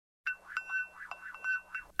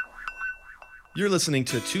You're listening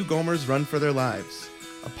to Two Gomers Run for Their Lives,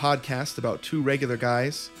 a podcast about two regular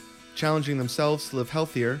guys challenging themselves to live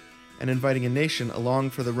healthier and inviting a nation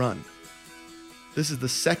along for the run. This is the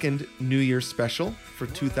second New Year's special for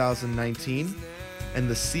 2019 and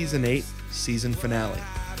the Season 8 season finale.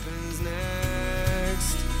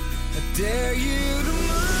 I dare you to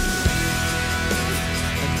move.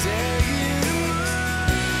 I dare you to move.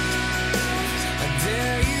 I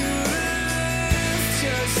dare you to lift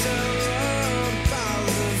yourself up off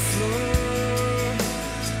the floor.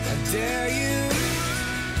 I dare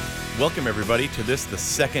you. Welcome, everybody, to the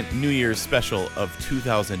second New Year's special of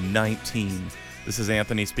 2019. This is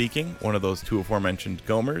Anthony speaking, one of those two aforementioned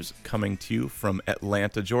Gomers, coming to you from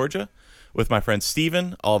Atlanta, Georgia, with my friend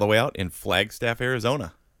Steven, all the way out in Flagstaff,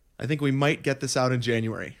 Arizona. I think we might get this out in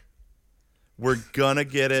January. We're gonna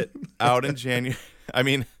get it out in January. I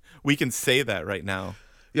mean, we can say that right now.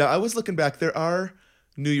 Yeah, I was looking back. There are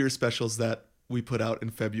New Year's specials that we put out in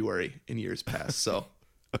February in years past, so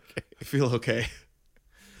Okay. I feel okay.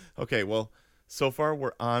 Okay, well, so far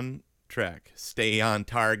we're on track. Stay on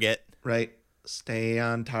target. Right? Stay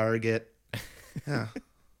on target. Yeah.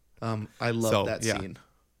 I love that yeah. scene.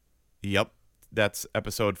 Yep. That's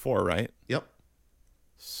episode 4, right? Yep.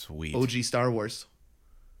 Sweet. OG Star Wars.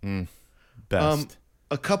 Best.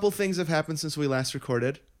 A couple things have happened since we last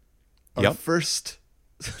recorded. Our Yep. first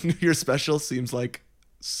New Year's special seems like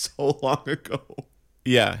so long ago.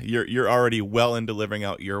 Yeah, you're already well into living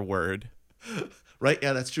out your word. Right?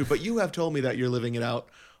 Yeah, that's true. But you have told me that you're living it out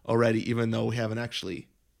already, even though we haven't actually.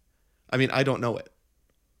 I mean, I don't know it.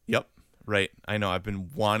 Yep. Right. I know. I've been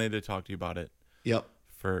wanting to talk to you about it Yep.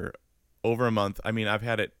 for over a month. I mean, I've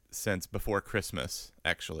had it since before Christmas,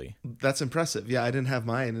 actually. That's impressive. Yeah, I didn't have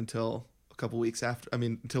mine until a couple weeks after. I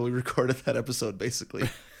mean, until we recorded that episode, basically.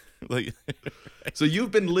 Like, So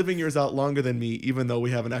you've been living yours out longer than me, even though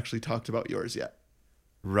we haven't actually talked about yours yet.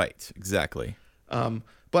 right. Exactly.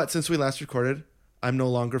 But since we last recorded, I'm no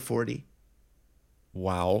longer 40.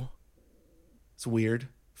 Wow. It's weird.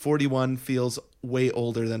 41 feels way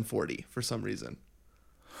older than 40 for some reason.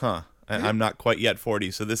 Huh. I'm not quite yet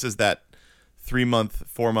 40. So this is that 3-month,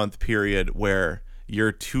 4-month period where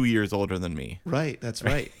you're 2 years older than me. Right, that's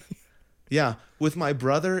right. Yeah, with my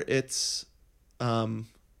brother, it's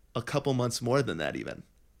a couple months more than that even.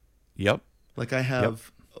 Yep. Like I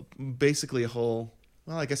have basically a whole,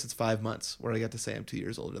 well, I guess it's 5 months where I get to say I'm 2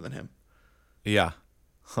 years older than him. Yeah.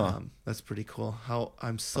 Huh. That's pretty cool. How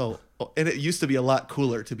I'm so, and it used to be a lot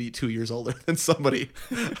cooler to be 2 years older than somebody.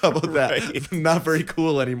 How about that? Right. Not very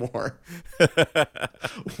cool anymore.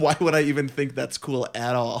 Why would I even think that's cool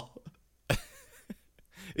at all?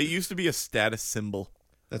 It used to be a status symbol,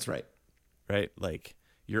 That's right. right? Like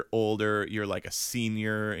you're older, you're like a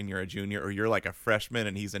senior and you're a junior, or you're like a freshman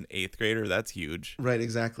and he's an 8th grader. That's huge. Right,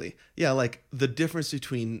 exactly. Yeah, like the difference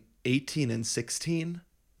between 18 and 16,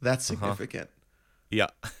 that's significant. Yeah.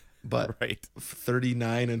 But Right.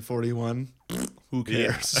 39 and 41, who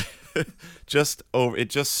cares? Just over it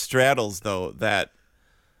just straddles though that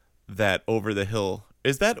over the hill.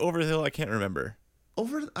 Is that over the hill? I can't remember.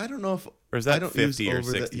 I don't know if Or is that I don't 50 use or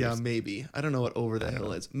over 60 the, or yeah, something? maybe. I don't know what over the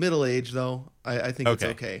hill is. Middle age though, I think it's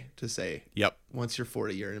Okay. okay to say Yep. once you're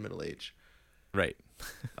 40, you're in middle age. Right.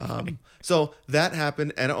 So that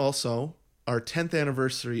happened, and also our 10th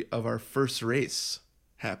anniversary of our first race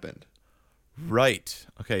happened. Right.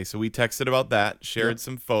 Okay, so we texted about that, shared Yep.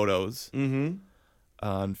 some photos on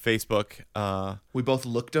Facebook. We both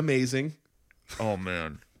looked amazing. Oh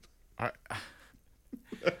man.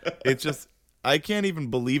 It's just I can't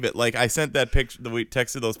even believe it. Like I sent that picture, we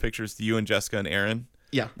texted those pictures to you and Jessica and Aaron.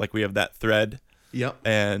 Yeah. Like we have that thread. Yep.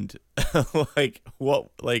 And like what,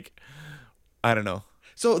 like I don't know.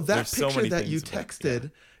 So that There's so picture many that you things about-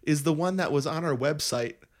 texted is the one that was on our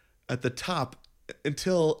website at the top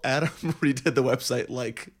until Adam redid the website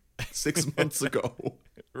like 6 months ago.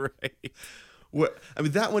 Right. I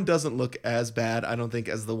mean, that one doesn't look as bad, I don't think,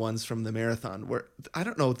 as the ones from the marathon where, I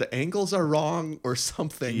don't know, the angles are wrong or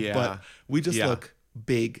something, Yeah. but we just Yeah. look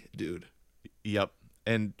big, dude. Yep.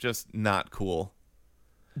 And just not cool.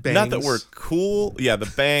 Bangs. Not that we're cool. Yeah, the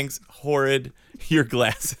bangs, horrid. Your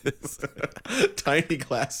glasses. Tiny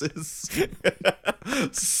glasses.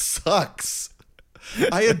 Sucks.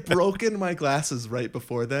 I had broken my glasses right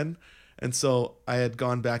before then, and so I had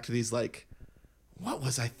gone back to these, like, what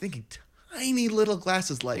was I thinking? Tiny little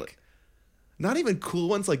glasses, like, not even cool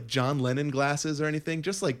ones like John Lennon glasses or anything,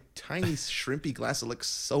 just like tiny shrimpy glasses. Look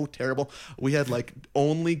so terrible. We had like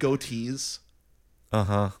only goatees.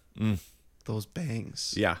 Uh-huh. Those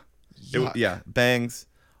bangs. Yeah. Yuck. Bangs.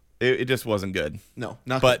 It just wasn't good. No,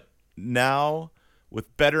 not But now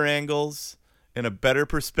with better angles and a better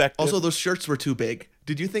perspective. Also, those shirts were too big.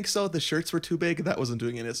 Did you think so? The shirts were too big? That wasn't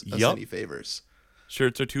doing us Yup. any favors.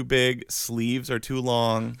 Shirts are too big, sleeves are too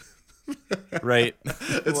long. Right?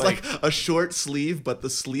 It's like a short sleeve, but the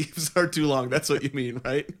sleeves are too long. That's what you mean,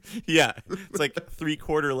 right? yeah, it's like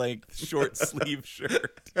 3/4 length short sleeve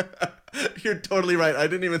shirt. You're totally right. I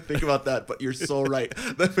didn't even think about that, but you're so right.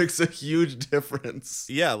 That makes a huge difference.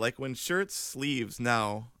 Yeah, like when shirts sleeves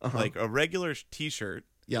now, like a regular t-shirt,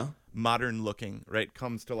 Yeah. modern looking, right,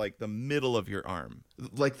 comes to like the middle of your arm.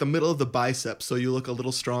 Like the middle of the biceps, so you look a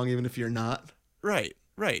little strong even if you're not. Right.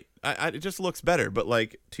 It just looks better. But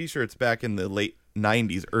like t-shirts back in the late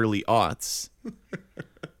 90s, early aughts.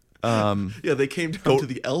 Yeah, they came down to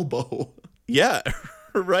the elbow. Yeah,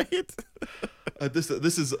 right. This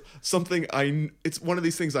is something it's one of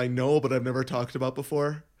these things I know, but I've never talked about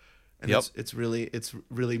before. And Yep. it's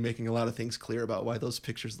really making a lot of things clear about why those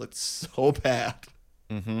pictures looked so bad.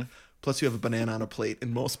 Mm-hmm. Plus, you have a banana on a plate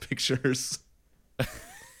in most pictures.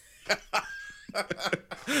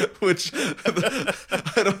 Which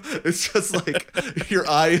I don't. It's just like your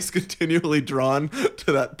eye is continually drawn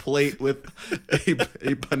to that plate with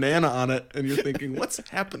a banana on it, and you're thinking, "What's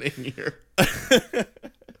happening here?"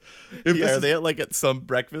 Yeah, are they at some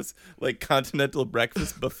breakfast, like continental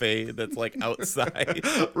breakfast buffet that's like outside?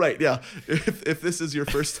 Right? Yeah. If this is your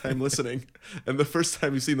first time listening, and the first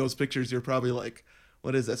time you've seen those pictures, you're probably like,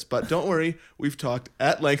 "What is this?" But don't worry, we've talked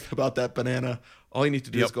at length about that banana. All you need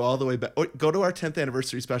to do is go all the way back. Go to our 10th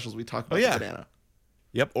anniversary specials. We talk about the banana.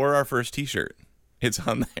 Yep, or our first t-shirt. It's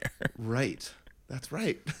on there. Right. That's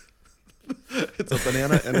right. It's a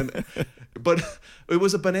banana but it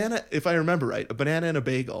was a banana, if I remember right, a banana and a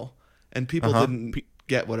bagel, and people didn't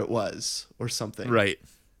get what it was or something. Right.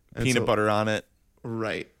 And Peanut so- butter on it.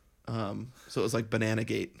 Right. So it was like Banana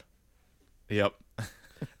Gate. Yep.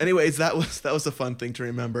 Anyways, that was a fun thing to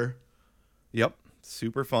remember. Yep.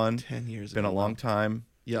 Super fun. 10 years Been a ago. long time.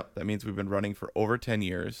 Yep. That means we've been running for over 10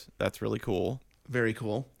 years. That's really cool. Very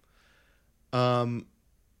cool.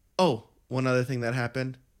 Oh, one other thing that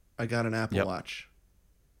happened. I got an Apple Watch.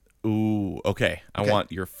 Ooh, okay. I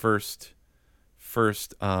want your first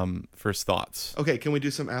thoughts. Okay, can we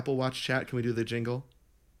do some Apple Watch chat? Can we do the jingle?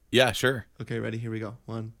 Yeah, sure. Okay, ready? Here we go.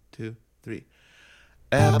 1, 2, 3.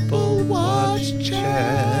 Apple Watch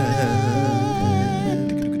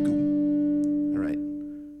All right.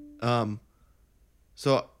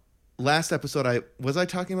 So last episode, I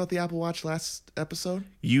talking about the Apple Watch last episode?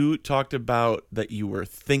 You talked about that you were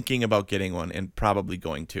thinking about getting one and probably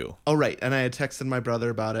going to. Oh, right. And I had texted my brother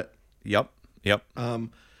about it. Yep.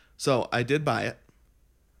 So I did buy it.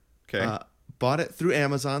 Okay. Bought it through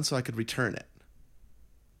Amazon so I could return it.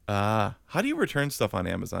 How do you return stuff on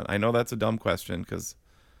Amazon? I know that's a dumb question,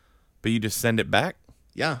 but you just send it back?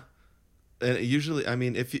 Yeah. And usually, I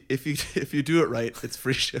mean, if you do it right, it's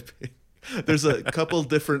free shipping. There's a couple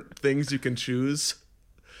different things you can choose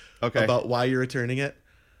about why you're returning it.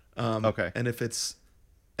 Okay. And if it's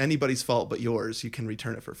anybody's fault but yours, you can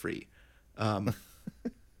return it for free. But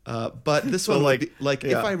this one, like,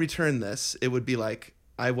 if I return this, it would be like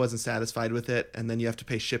I wasn't satisfied with it, and then you have to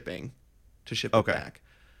pay shipping to ship it back.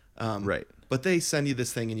 Right. But they send you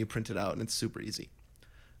this thing and you print it out, and it's super easy.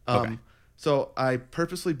 Okay. So I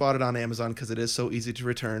purposely bought it on Amazon because it is so easy to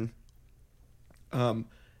return.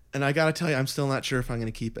 And I gotta tell you, I'm still not sure if I'm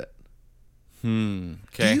gonna keep it.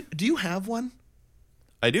 Okay. Do you have one?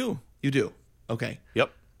 I do. You do. Okay.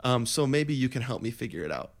 Yep. So maybe you can help me figure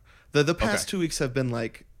it out. The past 2 weeks have been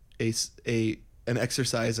like an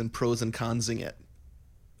exercise in pros and consing it.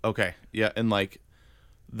 Okay. Yeah, and like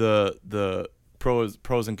the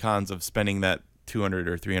pros and cons of spending that $200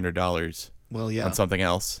 or $300 Well, yeah. on something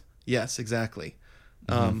else. Yes, exactly.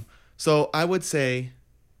 So I would say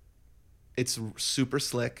it's super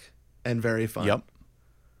slick and very fun.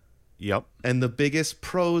 Yep. And the biggest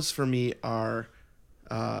pros for me are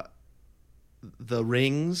the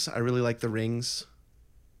rings. I really like the rings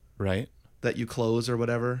Right. that you close or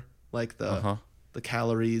whatever, like Uh-huh. the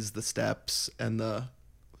calories, the steps, and the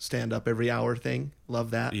stand up every hour thing.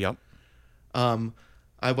 Love that. Yep.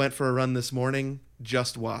 I went for a run this morning,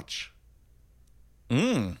 just watch.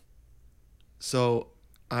 So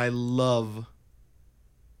I love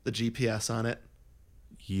the GPS on it.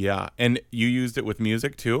 Yeah. And you used it with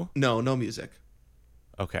music too? No music.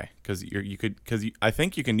 Okay, because I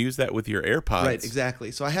think you can use that with your AirPods. Right,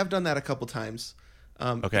 exactly. So I have done that a couple times.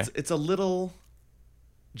 Okay. It's a little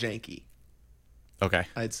janky, Okay.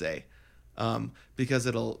 I'd say, because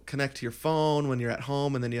it'll connect to your phone when you're at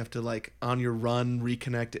home, and then you have to like on your run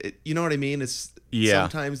reconnect it. You know what I mean? It's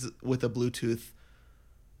sometimes with a Bluetooth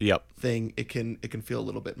Yep. thing, it can feel a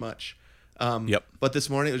little bit much. Yep. But this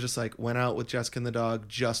morning it was just like went out with Jessica and the dog,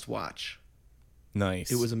 just watch.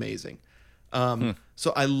 Nice. It was amazing.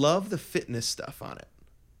 So I love the fitness stuff on it.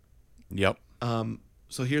 Yep.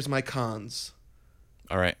 So here's my cons.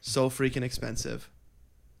 All right. So freaking expensive.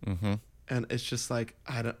 Mm-hmm. And it's just like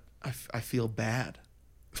I feel bad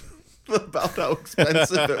about how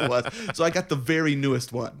expensive it was. So I got the very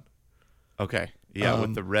newest one. Okay. Yeah,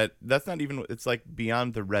 with the red. That's not even. It's like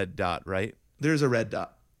beyond the red dot, right? There's a red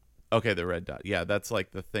dot. Okay, the red dot. Yeah, that's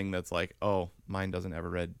like the thing that's like, oh, mine doesn't have a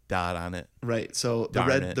red dot on it. Right. So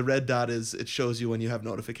Darn it. the red dot is it shows you when you have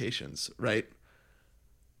notifications, right?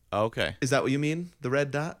 Okay. Is that what you mean? The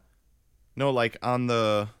red dot? No, like on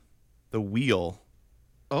the wheel.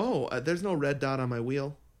 Oh, there's no red dot on my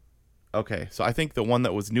wheel. Okay, so I think the one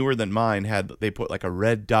that was newer than mine they put like a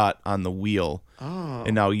red dot on the wheel, Oh.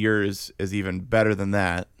 and now yours is even better than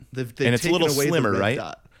that. They've and it's a taken little away the slimmer, red right?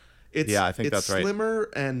 dot. It's, Yeah, I think it's that's right. slimmer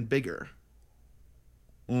and bigger.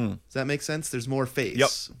 Mm. Does that make sense? There's more face, Yep.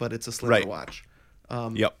 but it's a slimmer Right. watch.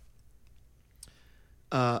 Yep.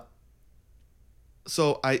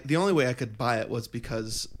 So the only way I could buy it was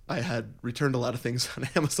because I had returned a lot of things on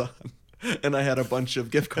Amazon, and I had a bunch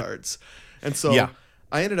of gift cards, and so Yeah.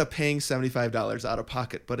 I ended up paying $75 out of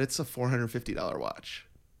pocket. But it's a $450 watch.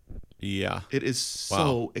 Yeah. It is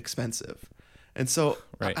so expensive, and so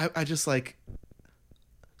Right. I just like.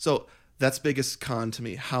 So that's biggest con to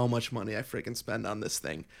me: how much money I freaking spend on this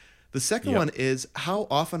thing. The second Yep. one is how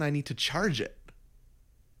often I need to charge it.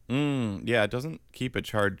 Yeah, it doesn't keep it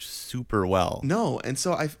charged super well. No, and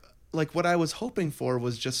so what I was hoping for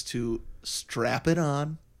was just to strap it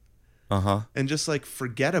on Uh-huh. and just like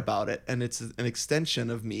forget about it, and it's an extension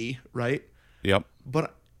of me, right? Yep.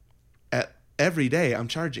 But every day I'm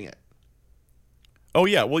charging it. Oh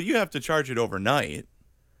yeah, well you have to charge it overnight.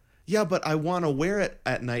 Yeah, but I want to wear it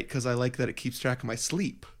at night because I like that it keeps track of my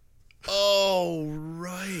sleep. Oh,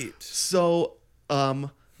 right. So,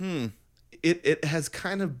 it has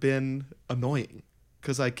kind of been annoying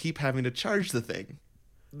because I keep having to charge the thing.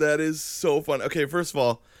 That is so fun. Okay, first of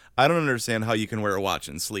all, I don't understand how you can wear a watch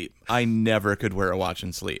and sleep. I never could wear a watch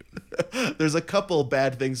and sleep. There's a couple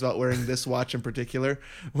bad things about wearing this watch in particular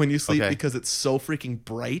when you sleep Okay. because it's so freaking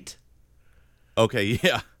bright. Okay,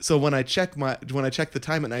 yeah. So when I check the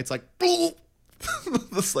time at night, it's like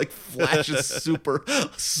this like flashes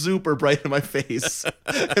super bright in my face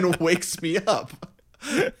and wakes me up.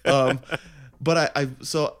 But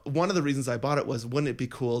so one of the reasons I bought it was, wouldn't it be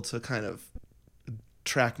cool to kind of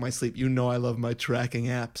track my sleep? You know, I love my tracking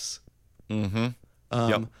apps. Mm-hmm.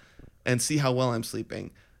 Yep. And see how well I'm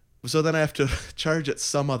sleeping. So then I have to charge it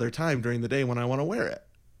some other time during the day when I want to wear it.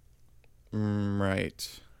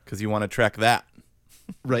 Right. Because you want to track that.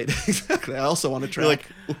 Right, exactly. I also want to track like,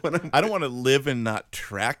 when I'm. I don't want to live and not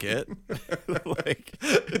track it. Like,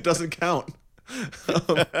 It doesn't count.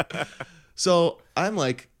 So I'm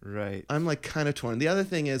like right. kind of torn. The other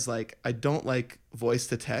thing is like I don't like voice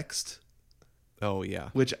to text, Oh yeah.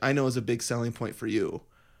 which I know is a big selling point for you.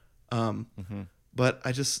 But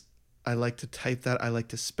I like to type that. I like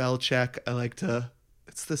to spell check.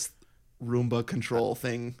 It's this Roomba control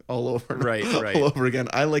thing all over, Right. all over again.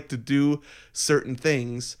 I like to do certain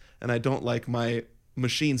things, and I don't like my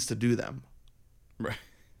machines to do them. Right.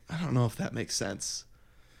 I don't know if that makes sense.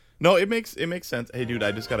 No, it makes sense. Hey, dude,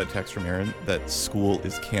 I just got a text from Aaron that school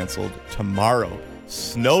is canceled tomorrow.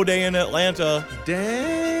 Snow day in Atlanta.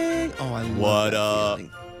 Dang! Oh, I love What that up?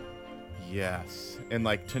 feeling. Yes. And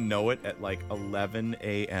like to know it at like 11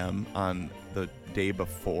 a.m. on the day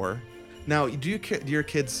before. Now, do your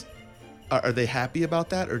kids are they happy about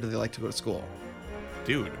that, or do they like to go to school?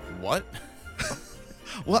 Dude, what?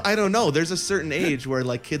 Well, I don't know. There's a certain age where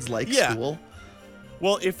like kids like Yeah. school.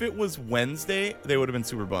 Well, if it was Wednesday, they would have been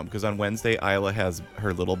super bummed because on Wednesday, Isla has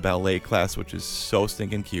her little ballet class, which is so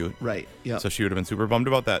stinking cute. Right. Yeah. So she would have been super bummed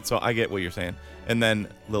about that. So I get what you're saying. And then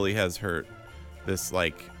Lily has this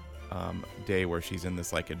like day where she's in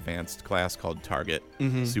this like advanced class called Target.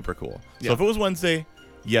 Super cool. Yeah. So if it was Wednesday,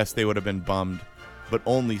 yes, they would have been bummed, but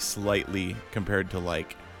only slightly compared to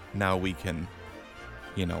like now we can,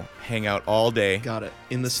 hang out all day, Got it.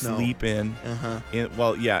 In the snow. sleep in. Uh-huh.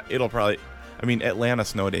 Well, yeah, it'll probably. I mean, Atlanta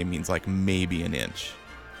snow day means like maybe an inch.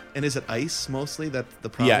 And is it ice mostly that the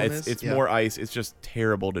problem Yeah, is? it's more ice. It's just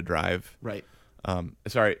terrible to drive. Right.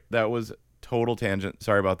 Sorry, that was total tangent.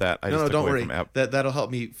 Sorry about that. I just No, took don't away worry. from app. That'll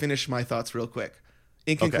help me finish my thoughts real quick.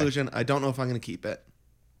 In conclusion, I don't know if I'm going to keep it.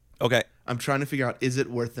 Okay. I'm trying to figure out, is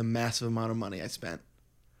it worth the massive amount of money I spent?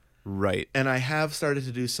 Right. And I have started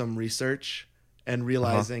to do some research and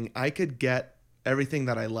realizing I could get everything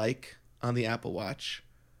that I like on the Apple Watch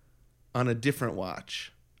on a different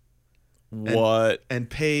watch. What? and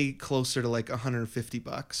pay closer to like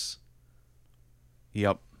 $150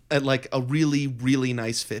 Yep. at like a really, really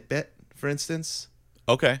nice Fitbit, for instance,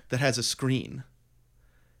 Okay. that has a screen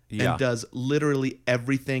Yeah. and does literally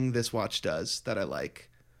everything this watch does that I like.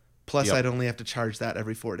 Plus, Yep. I'd only have to charge that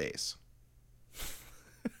every 4 days.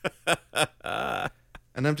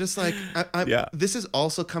 And I'm just like, Yeah. this is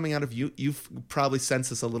also coming out of you. You've probably sensed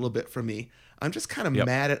this a little bit from me. I'm just kind of Yep.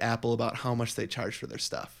 mad at Apple about how much they charge for their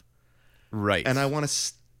stuff. Right. And I want to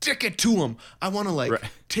stick it to them. I want to like Right.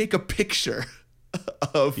 take a picture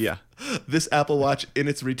of Yeah. this Apple Watch in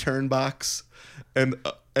its return box and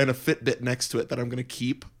a Fitbit next to it that I'm going to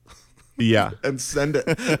keep Yeah. and send it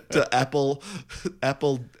to Apple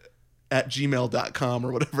at gmail.com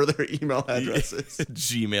or whatever their email address is.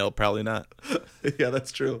 Gmail, probably not. Yeah,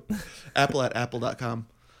 that's true. Apple at apple.com.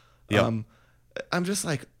 Yep. I'm just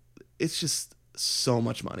like, it's just so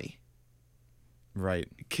much money. Right.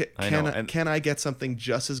 I Can know, I, and- can I get something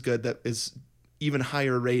just as good that is even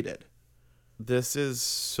higher rated? This is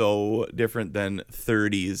so different than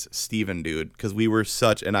 30s Steven, dude, because we were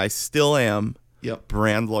such, and I still am, Yep.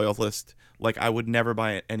 brand loyalist. Like, I would never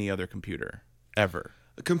buy any other computer, ever.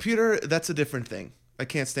 A computer, that's a different thing. I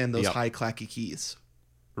can't stand those Yep. high clacky keys.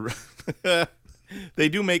 They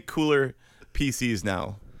do make cooler PCs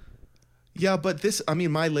now. Yeah, but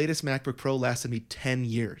my latest MacBook Pro lasted me 10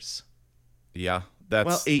 years. Yeah, that's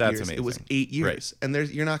Well, 8 that's years. amazing. It was 8 years. Right. And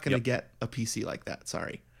you're not going to Yep. get a PC like that.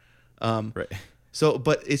 Sorry. Right. So,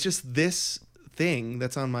 but it's just this thing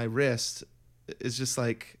that's on my wrist is just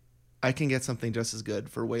like, I can get something just as good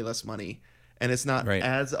for way less money. And it's not Right.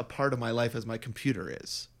 as a part of my life as my computer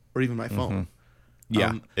is, or even my phone.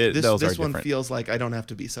 Yeah, This those are one different. feels like I don't have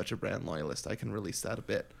to be such a brand loyalist. I can release that a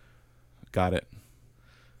bit. Got it.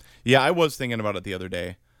 Yeah, I was thinking about it the other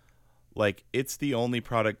day. Like, it's the only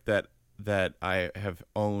product that I have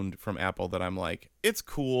owned from Apple that I'm like, it's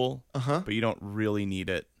cool, Uh-huh. but you don't really need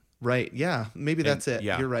it. Right. Yeah. Maybe that's it.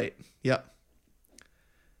 yeah. You're right. Yep.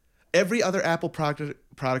 Every other Apple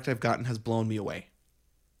product I've gotten has blown me away.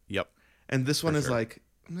 Yep. And this one For is sure. like,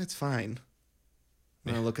 it's fine.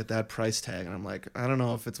 And I look at that price tag and I'm like, I don't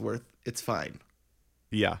know if it's fine.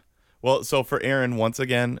 Yeah. Well, so for Erin, once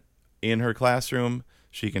again, in her classroom,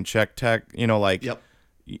 she can check tech, like Yep.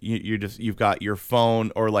 you've got your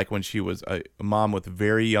phone, or like when she was a mom with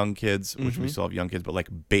very young kids, which we still have young kids, but like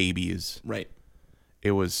babies. Right.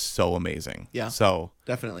 It was so amazing. Yeah. So,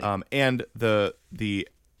 Definitely. and the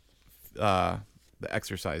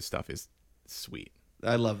exercise stuff is sweet.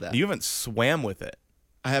 I love that. You haven't swam with it.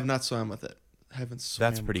 I have not swam with it. I haven't swam.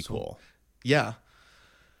 That's pretty swam- cool. Yeah.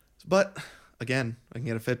 But again, I can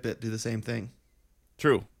get a Fitbit, do the same thing.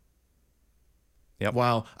 True. Yep.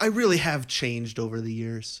 Wow. I really have changed over the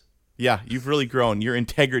years. Yeah, you've really grown. Your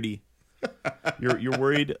integrity. You're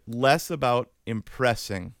worried less about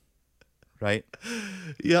impressing, right?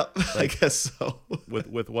 Yep. I guess so.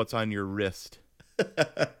 With what's on your wrist.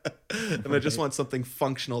 And I just want something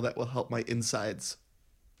functional that will help my insides.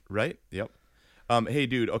 Right? Yep. Hey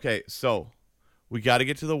dude, okay, so we gotta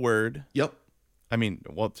get to the word. Yep. I mean,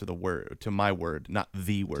 well, to my word, not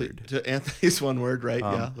the word. To Anthony's one word, right?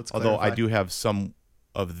 Yeah. Let's Although I clarify. do have some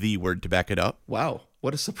of the word to back it up. Wow.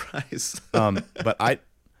 What a surprise. But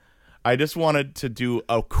I just wanted to do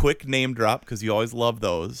a quick name drop because you always love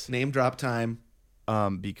those. Name drop time.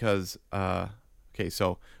 Because okay,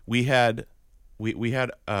 so we had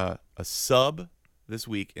a sub this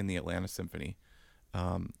week in the Atlanta Symphony,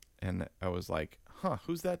 and I was like, huh,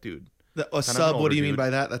 who's that dude? A an sub, what older do you mean dude. by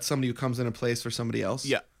that? That's somebody who comes in and plays for somebody else?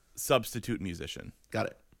 Yeah, substitute musician. Got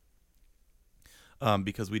it.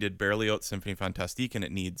 Because we did Berlioz Symphony Fantastique, and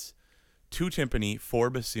it needs 2 timpani, 4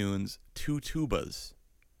 bassoons, 2 tubas,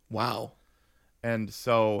 Wow. and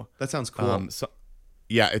so That sounds cool.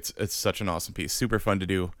 yeah, it's such an awesome piece, super fun to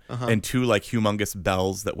do, Uh-huh. and 2 like humongous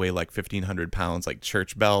bells that weigh like 1,500 pounds, like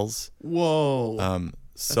church bells. Whoa.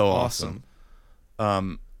 So awesome.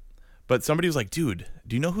 But somebody was like, dude,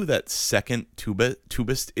 do you know who that second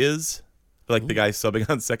tubist is? Like the guy subbing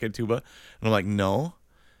on second tuba. And I'm like, no.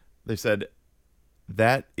 They said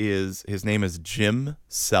his name is Jim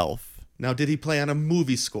Self. Now, did he play on a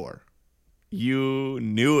movie score? You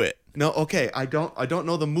knew it. No. Okay. I don't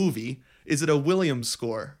know the movie. Is it a Williams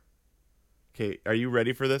score? Okay, are you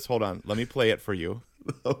ready for this? Hold on. Let me play it for you.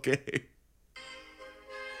 Okay.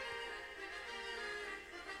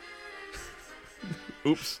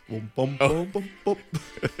 Oops. Boom, boom, boom, boom, boom.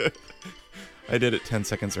 I did it 10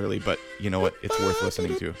 seconds early, but you know what? It's worth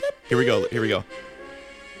listening to. Here we go.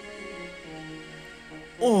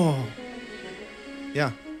 Oh.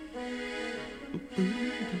 Yeah.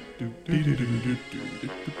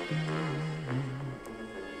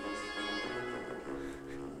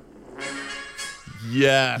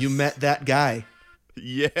 Yes. You met that guy.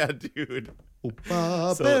 Yeah, dude.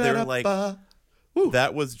 Opa, So they were like, ba-da-ba. Woo.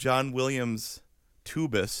 that was John Williams'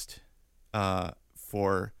 tubist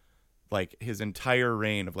for like his entire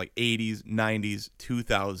reign of like 80s, 90s,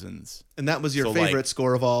 2000s. And that was your So, favorite like-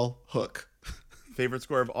 score of all, Hook. Favorite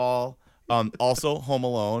score of all. Also Home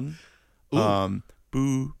Alone.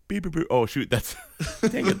 Boo, beep, boo, boo. Oh shoot, that's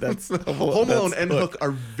dang it, that's Home Alone that's and Hook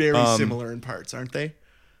are very similar in parts, aren't they?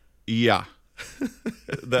 Yeah.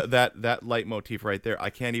 that leitmotif right there. I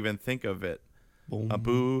can't even think of it. A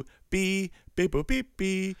boo, bee, beep, boo, beep,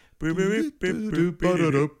 bee, boo, boo, beep, beep, boo,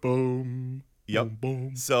 beep, beep. Boom. Yep.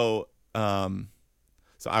 Boom. So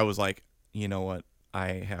I was like, you know what? I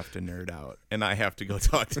have to nerd out and I have to go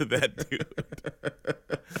talk to that dude.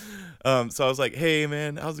 So I was like, hey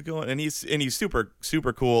man, how's it going? And he's super,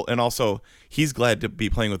 super cool. And also he's glad to be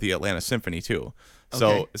playing with the Atlanta Symphony too. So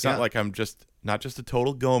Okay, it's not like I'm not just a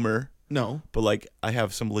total gomer, No. but like I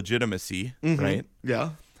have some legitimacy, Mhm. right?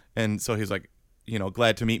 Yeah. And so he's like,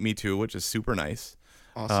 glad to meet me too, which is super nice.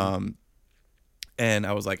 Awesome. And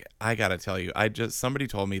I was like, I gotta tell you, somebody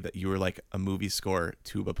told me that you were like a movie score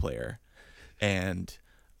tuba player, and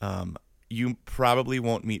you probably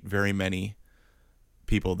won't meet very many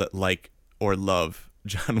people that like or love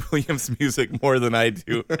John Williams music more than I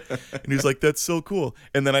do. And he was like, that's so cool.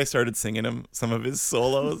 And then I started singing him some of his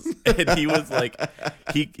solos, and he was like,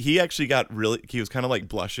 he actually got he was kind of like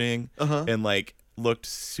blushing and like looked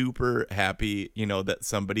super happy, that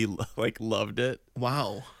somebody like loved it.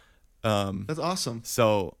 Wow. That's awesome.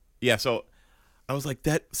 So yeah, so I was like,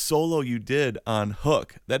 that solo you did on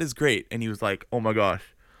Hook, that is great. And he was like, oh my gosh,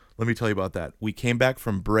 let me tell you about that. We came back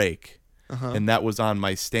from break and that was on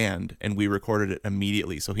my stand and we recorded it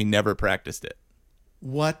immediately. So he never practiced it.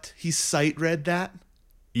 What? He sight read that?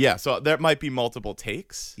 Yeah, so there might be multiple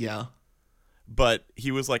takes, Yeah. but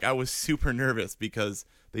he was like, I was super nervous because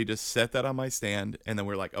they just set that on my stand and then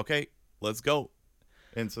we're like, okay, let's go.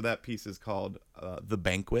 And so that piece is called The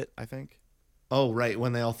Banquet, I think. Oh, right.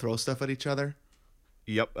 When they all throw stuff at each other?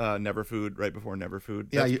 Yep, Never Food, right before Never Food.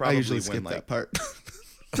 Yeah, That's I probably usually when, skip like, that part.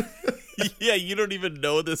 Yeah, you don't even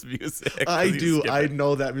know this music. I You do. skip I it.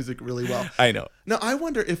 know that music really well. I know. Now, I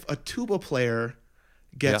wonder if a tuba player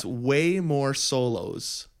gets Yeah. way more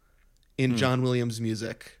solos Hmm. in John Williams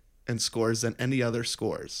music and scores than any other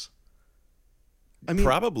scores. I mean,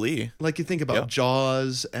 Probably. like you think about Yeah.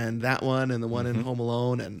 Jaws and that one and the one in Home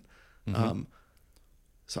Alone. And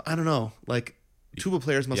so I don't know. Like, tuba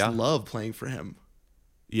players must Yeah. love playing for him.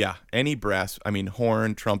 Yeah. Any brass, I mean,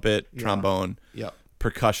 horn, trumpet, trombone, Yep.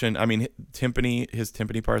 percussion. I mean, timpani, his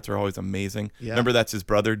timpani parts are always amazing. Yeah. Remember, that's his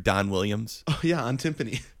brother, Don Williams? Oh, yeah, on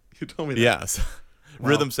timpani. You told me that. Yes.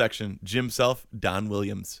 Rhythm section, Jim Self, Don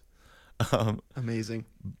Williams. Amazing.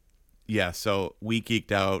 Yeah, so we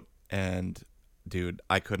geeked out, and dude,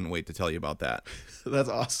 I couldn't wait to tell you about that. That's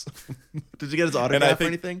awesome. Did you get his autograph or think-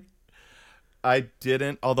 anything? I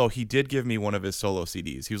didn't, although he did give me one of his solo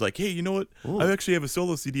CDs. He was like, hey, you know what? Ooh. I actually have a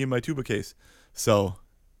solo CD in my tuba case. So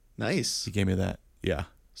Nice. he gave me that. Yeah.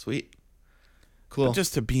 Sweet. Cool.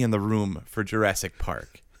 Just to be in the room for Jurassic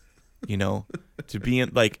Park, to be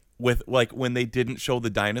in when they didn't show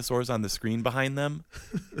the dinosaurs on the screen behind them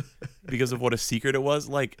because of what a secret it was.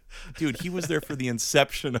 Like, dude, he was there for the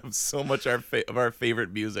inception of so much of our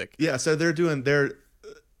favorite music. Yeah, so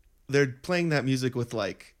they're playing that music with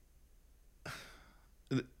like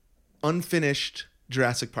unfinished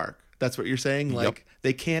Jurassic Park. That's what you're saying? Like Yep.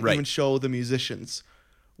 they can't Right. even show the musicians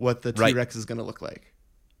what the Right. T-Rex is going to look like.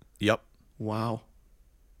 Yep. Wow.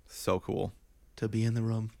 So cool To be in the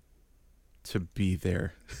room. to be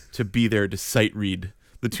there to sight read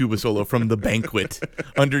the tuba solo from The Banquet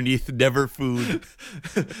underneath Never Food.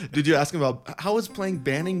 Did you ask him about how is playing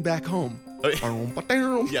Banning Back Home?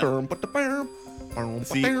 Yeah.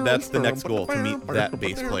 See, that's the next goal, to meet that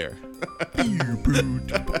bass player.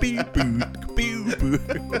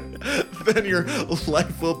 Then your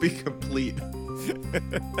life will be complete.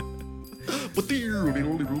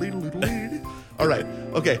 All right.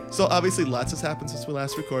 Okay. So obviously lots has happened since we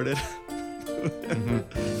last recorded.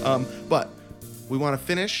 But we want to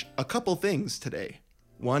finish a couple things today.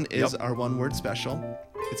 One is Yep. our one-word special.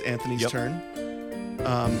 It's Anthony's Yep. turn.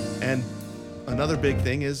 And another big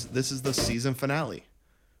thing is this is the season finale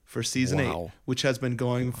for season 8, Wow. which has been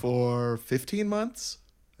going for 15 months,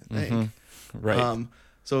 I think. Right.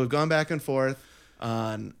 So we've gone back and forth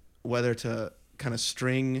on whether to kind of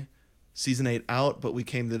string season 8 out, but we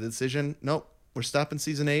came to the decision, nope, we're stopping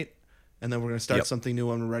season 8, and then we're going to start Yep. something new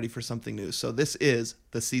when we're ready for something new. So this is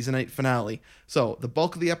the season 8 finale. So the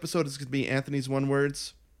bulk of the episode is going to be Anthony's one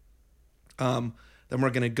words. Then we're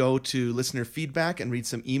going to go to listener feedback and read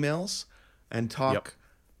some emails. and talk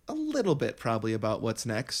a little bit probably about what's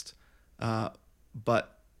next.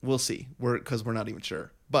 But we'll see. Because we're not even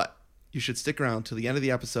sure. But you should stick around to the end of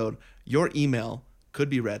the episode. Your email could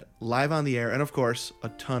be read live on the air, and of course, a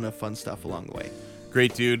ton of fun stuff along the way.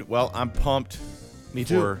 Great, dude. Well, I'm pumped. Me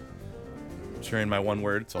too. For sharing my one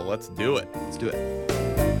word, so let's do it. Let's do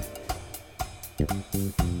it.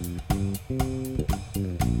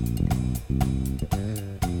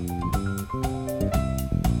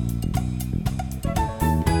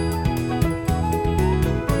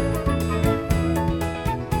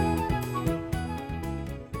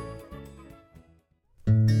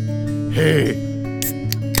 Hey,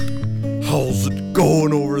 how's it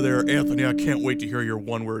going over there, Anthony? I can't wait to hear your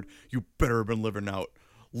one word. You better have been living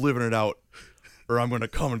it out, or I'm gonna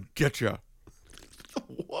come and get you.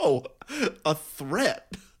 Whoa, a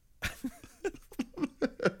threat.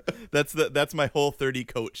 That's my whole 30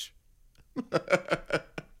 coach.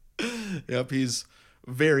 Yep, he's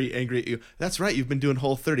very angry at you. That's right. You've been doing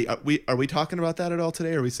Whole 30. Are we talking about that at all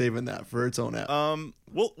today? Or are we saving that for its own app?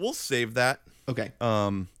 We'll save that. Okay.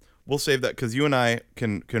 We'll save that because you and I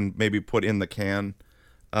can maybe put in the can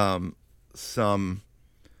some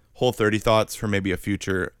Whole 30 thoughts for maybe a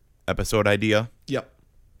future episode idea. Yep.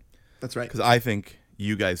 That's right. Because I think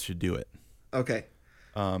you guys should do it. Okay.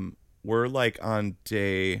 We're like on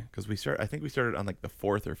day, because I think we started on like the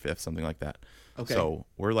 4th or 5th, something like that. Okay. So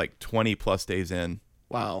we're like 20 plus days in.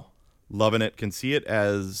 Wow. Loving it. Can see it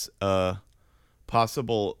as a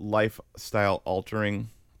possible lifestyle altering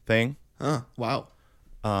thing. Huh. Wow.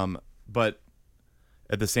 But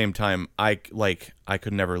at the same time, I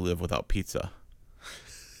could never live without pizza.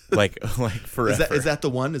 like forever. Is that the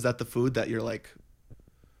one? Is that the food that you're like,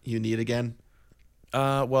 you need again?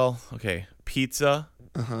 Well, okay. Pizza.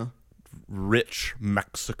 Uh-huh. Rich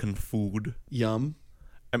Mexican food. Yum.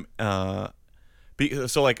 So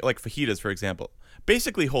like fajitas, for example.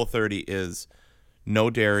 Basically, Whole30 is no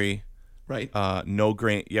dairy. Right. No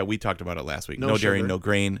grain. Yeah, we talked about it last week. No No dairy, sugar. no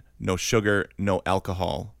grain, no sugar, no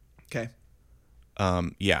alcohol. Okay.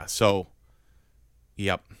 Yeah. So,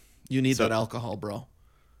 yep. You need that alcohol, bro.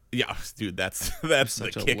 Yeah, dude, that's the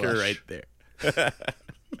such a kicker lush. right there.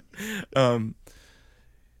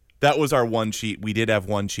 That was our one cheat. We did have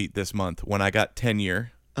one cheat this month when I got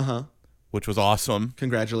tenure, Uh-huh. which was awesome.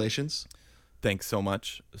 Congratulations. Thanks so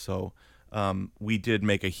much. So, we did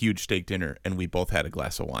make a huge steak dinner, and we both had a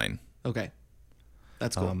glass of wine. Okay.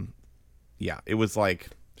 That's cool. Yeah, it was like,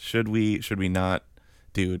 should we not?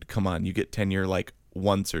 Dude, come on. You get tenure like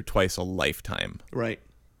once or twice a lifetime. Right.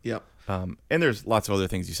 Yep. And there's lots of other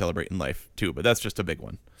things you celebrate in life too, but that's just a big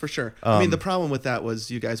one. For sure. I mean, the problem with that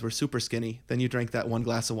was you guys were super skinny. Then you drank that one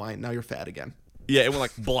glass of wine. Now you're fat again. Yeah, it went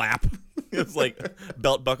like blap. It was like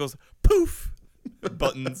belt buckles, poof,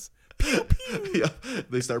 buttons, pew, pew. Yeah.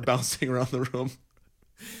 They start bouncing around the room.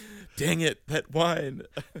 Dang it, that wine.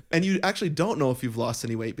 And you actually don't know if you've lost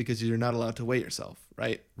any weight because you're not allowed to weigh yourself,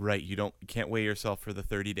 right? Right, you can't weigh yourself for the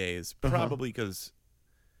 30 days. Uh-huh. Probably because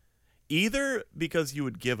you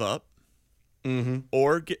would give up, Mm-hmm.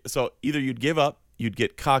 or either you'd give up, you'd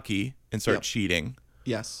get cocky and start Yep. cheating.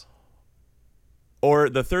 Yes.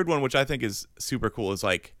 Or the third one, which I think is super cool, is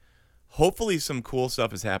like, hopefully some cool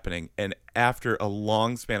stuff is happening, and after a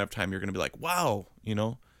long span of time, you're going to be like, wow,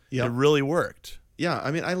 Yep. it really worked. Yeah,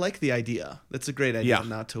 I mean, I like the idea. That's a great idea, Yeah.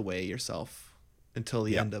 not to weigh yourself until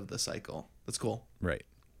the end of the cycle. That's cool. Right.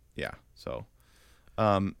 Yeah. So,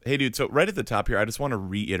 hey, dude, so right at the top here, I just want to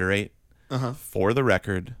reiterate Uh-huh. for the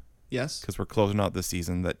record, Yes. because we're closing out this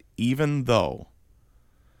season, that even though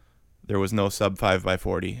there was no sub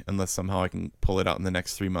 5x40, unless somehow I can pull it out in the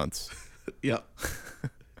next 3 months, Yep.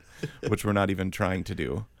 which we're not even trying to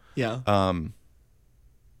do, Yeah.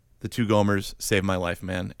 the two Gomers saved my life,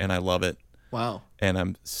 man, and I love it. Wow. And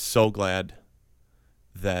I'm so glad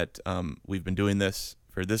that we've been doing this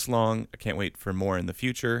for this long. I can't wait for more in the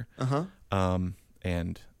future. Uh-huh.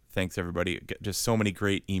 And thanks, everybody. Just so many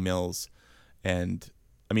great emails. And,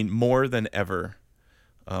 I mean, more than ever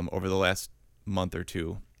over the last month or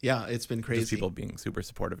two. Yeah, it's been crazy. Just people being super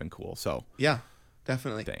supportive and cool. So, Yeah,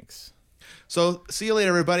 definitely. thanks. So, see you later,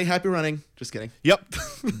 everybody. Happy running. Just kidding. Yep.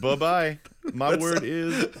 Bye-bye. My word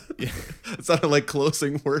is... It sounded like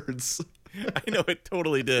closing words. I know, it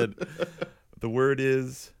totally did. The word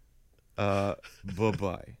is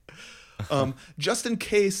bye-bye. Just in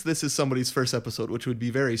case this is somebody's first episode, which would be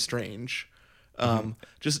very strange.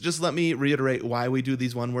 Just let me reiterate why we do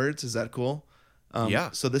these one words. Is that cool?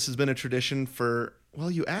 Yeah. So this has been a tradition for,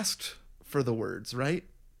 well, you asked for the words, right?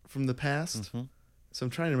 From the past. Mm-hmm. So I'm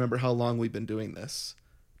trying to remember how long we've been doing this.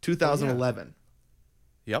 2011.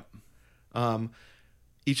 Yep.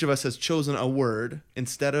 each of us has chosen a word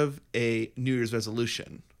instead of a New Year's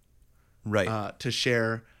resolution Right. to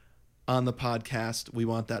share on the podcast. We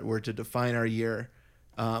want that word to define our year.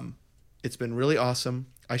 It's been really awesome.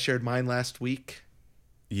 I shared mine last week.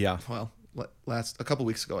 Yeah. Well, a couple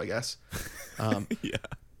weeks ago, I guess. Yeah.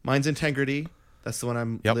 Mine's integrity. That's the one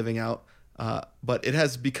I'm Yep. living out. But it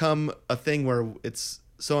has become a thing where it's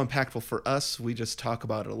so impactful for us. We just talk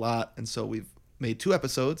about it a lot. And so we've made 2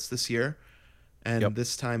 episodes this year. And Yep.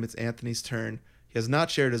 this time it's Anthony's turn. He has not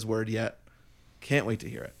shared his word yet. Can't wait to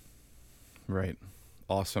hear it. Right.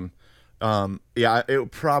 Awesome. Yeah,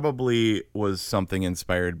 it probably was something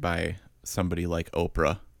inspired by somebody like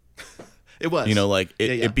Oprah. It was. You know, like Yeah,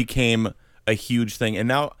 yeah. it became a huge thing. And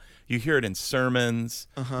now you hear it in sermons,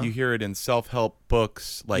 Uh-huh. you hear it in self-help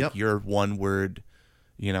books, like Yep. your one word,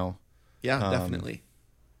 you know, Yeah, definitely.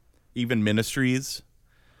 even ministries.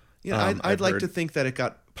 Yeah, I've I'd like heard- to think that it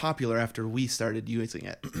got popular after we started using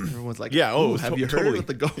it. Everyone's like, Yeah, oh, "Ooh, have you heard totally. what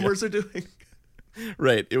the Gomers are doing?"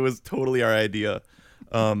 Right. It was totally our idea.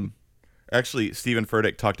 Actually, Stephen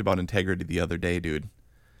Furtick talked about integrity the other day, dude.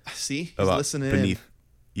 See, he's About listening.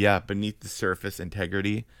 beneath the surface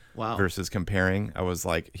integrity Wow. versus comparing. I was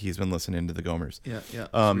like, he's been listening to the Gomers. Yeah, yeah.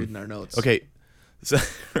 Just Um, reading our notes. Okay. So,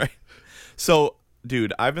 right. So,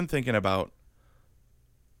 dude, I've been thinking about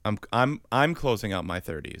I'm closing out my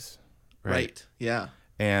 30s, Right. Yeah.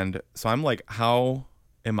 And so I'm like, how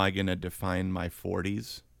am I going to define my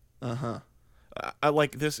 40s? Uh-huh. I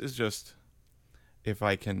like, this is just, if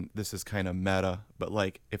I can, this is kind of meta, but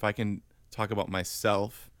like, if I can talk about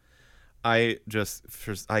myself, I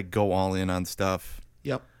go all in on stuff.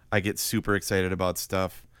 Yep. I get super excited about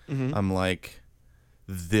stuff. Mhm. I'm like,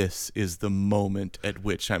 this is the moment at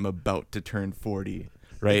which I'm about to turn 40,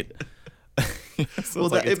 right? So Well,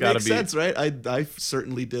 it's like, it it's gotta makes be, sense, right? I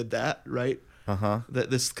certainly did that, right? Uh-huh. That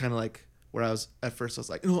this kind of like where I was at first, I was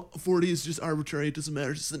like, no, 40 is just arbitrary. It doesn't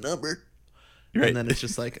matter. It's just a number. Right. And then it's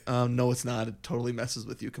just like, no, it's not. It totally messes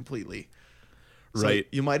with you completely. So Right.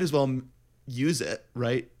 you might as well use it,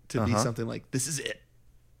 right? To be Uh-huh. something like, this is it.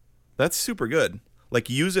 That's super good. Like,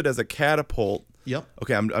 use it as a catapult. Yep.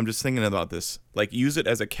 Okay, I'm just thinking about this. Like, use it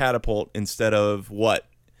as a catapult instead of what?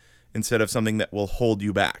 Instead of something that will hold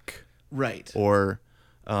you back. Right. Or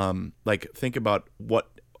like, think about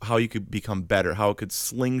how you could become better, how it could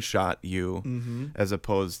slingshot you Mm-hmm. as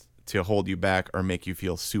opposed to hold you back or make you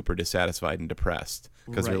feel super dissatisfied and depressed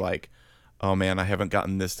because you're Right. like, oh man, I haven't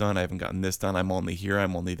gotten this done, I'm only here,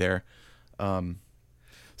 I'm only there.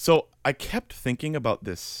 So I kept thinking about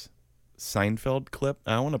this Seinfeld clip.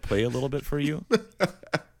 I want to play a little bit for you.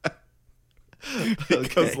 Because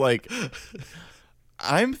Okay. like,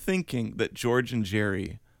 I'm thinking that George and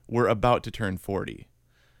Jerry were about to turn 40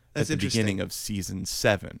 That's at the interesting. beginning of season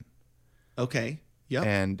 7. Okay. Yep.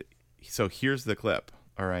 And so here's the clip,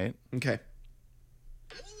 all right? Okay.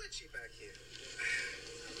 All itchy back here.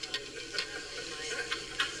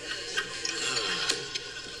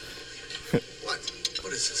 What?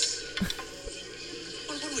 What is this?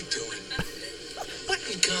 What are we doing? What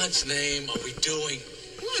in God's name are we doing?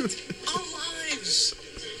 What? Our lives.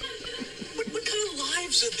 What kind of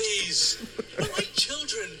lives are these? We're like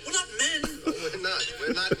children. We're not men. We're not.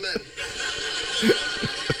 We're not men.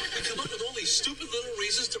 We come up with all these stupid little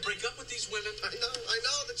reasons to break up with these women. I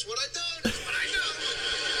know. That's what I do. That's what I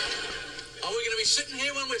do. Are we going to be sitting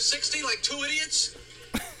here when we're 60 like 2 idiots?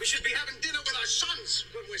 We should be having dinner with our sons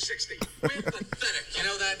when we're 60. We're pathetic. You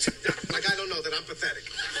know that? Like I don't know that I'm pathetic.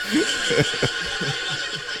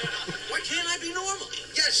 Why can't I be normal?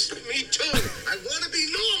 Yes, me too. I want to be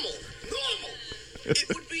normal. Normal. It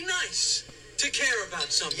would be nice to care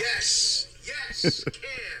about something. Yes.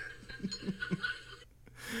 Care.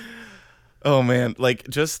 Oh man, like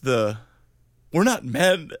just we're not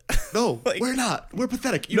men. No, Like- we're not. We're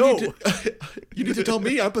pathetic. No. You need to tell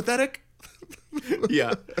me I'm pathetic?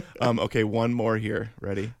 Yeah. Okay, one more here.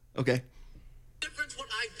 Ready? Okay. Difference what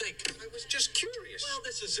I think. I was just curious. Well,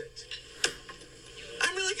 this is it.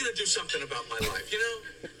 I'm really gonna do something about my life, you know?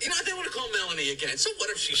 I think I want to call Melanie again. So what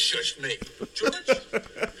if she shushed me?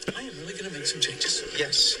 George, I am really gonna make some changes.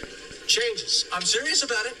 Yes. Changes. I'm serious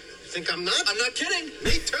about it. Think I'm not? I'm not kidding.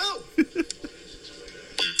 Me too.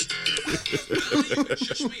 You can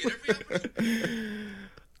shush me at every opportunity.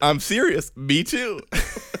 I'm serious. Me too.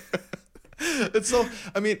 It's so,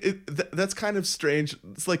 I mean, that's kind of strange.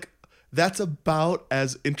 It's like, that's about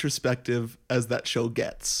as introspective as that show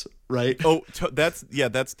gets, right? Oh, that's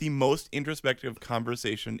the most introspective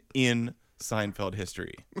conversation in Seinfeld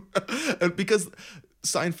history. And because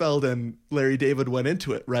Seinfeld and Larry David went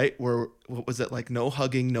into it, right? Where, what was it, like no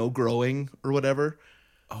hugging, no growing or whatever?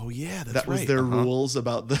 Oh yeah, that's That was right. their Uh-huh. rules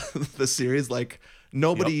about the series. Like,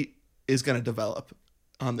 Nobody is going to develop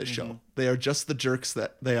on this show. They are just the jerks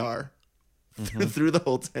that they are through the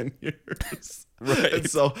whole 10 years. Right. And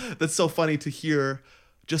so that's so funny to hear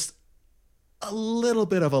just a little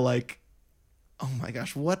bit of a like, oh my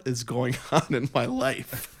gosh, what is going on in my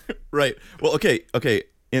life? Right. Well, okay.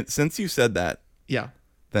 Since you said that, Yeah.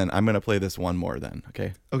 then I'm going to play this one more then,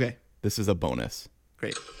 okay? Okay. This is a bonus.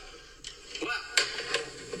 Great. Well,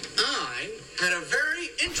 I had a very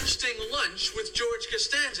interesting lunch with George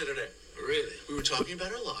Costanza today. Really? We were talking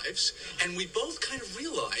about our lives, and we both kind of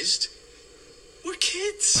realized we're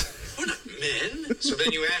kids. We're not men. So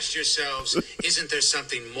then you asked yourselves, isn't there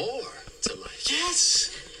something more to life? Yes,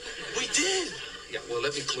 we did. Yeah, well,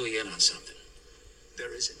 let me clue you in on something.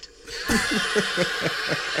 There isn't.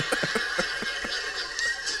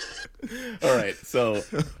 All right. So,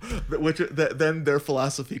 Then their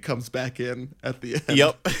philosophy comes back in at the end.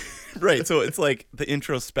 yep. Right. So it's like the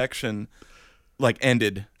introspection like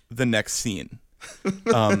ended the next scene.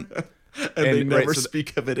 And they And, never right, so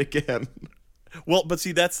speak of it again. Well, but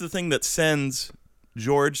see, that's the thing that sends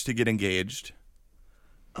George to get engaged.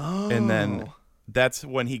 Oh. And then that's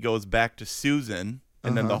when he goes back to Susan.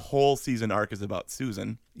 And then the whole season arc is about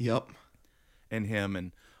Susan Yep. and him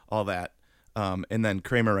and all that. And then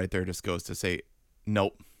Kramer right there just goes to say,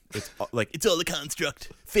 nope. It's it's all a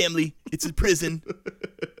construct. Family. It's a prison.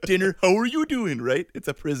 Dinner. How are you doing? Right? It's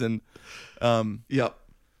a prison. Yep.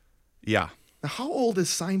 Yeah. Now, how old is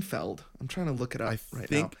Seinfeld? I'm trying to look it up I right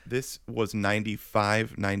think this was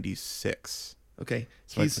 95, 96. now. Okay.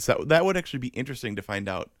 So that would actually be interesting to find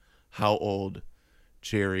out how old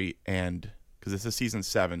Jerry and, because this is season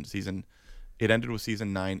 7. It ended with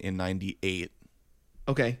season 9 in 98.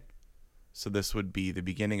 okay. So this would be the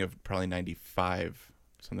beginning of probably 95,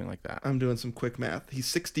 something like that. I'm doing some quick math. He's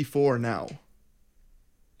 64 now.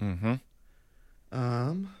 Mm-hmm.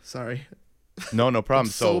 Sorry. No problem.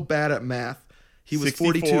 I'm so bad at math. He was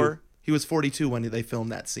 42. 64. He was 42 when they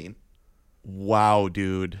filmed that scene. Wow,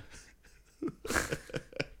 dude.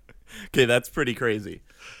 Okay, that's pretty crazy.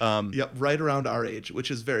 Yep, right around our age, which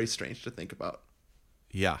is very strange to think about.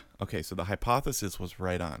 Yeah. Okay, so the hypothesis was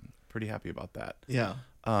right on. Pretty happy about that. Yeah.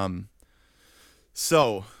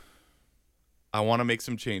 So I want to make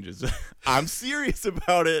some changes. I'm serious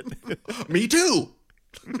about it. Me too.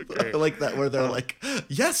 I like that where they're like,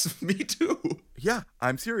 yes, me too. Yeah,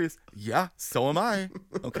 I'm serious. Yeah, so am I.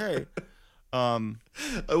 Okay.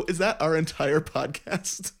 Oh, is that our entire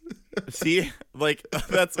podcast? See, like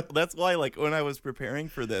that's why, like, when I was preparing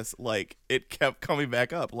for this, like, it kept coming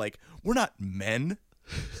back up. Like, we're not men.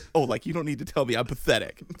 Oh, like, you don't need to tell me I'm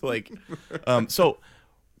pathetic. Like, so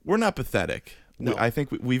we're not pathetic. No. I think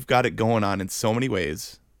we've got it going on in so many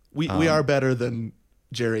ways. We are better than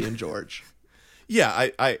Jerry and George. Yeah,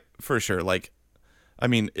 I for sure. Like, I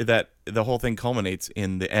mean, that the whole thing culminates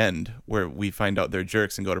in the end where we find out they're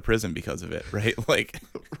jerks and go to prison because of it, right? Like,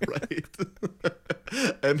 Right.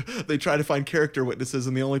 And they try to find character witnesses,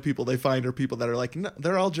 and the only people they find are people that are like, no,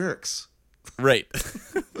 they're all jerks. right.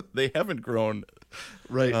 They haven't grown.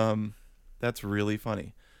 Right. That's really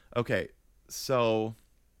funny. Okay, so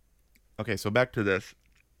back to this.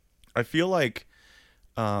 I feel like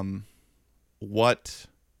what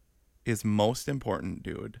is most important,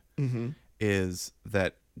 dude, is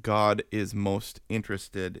that God is most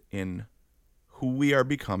interested in who we are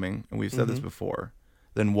becoming, and we've said this before,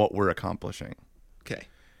 than what we're accomplishing. Okay.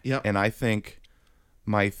 Yep. And I think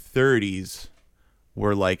my 30s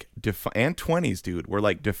were like and 20s, dude, were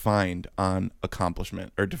like defined on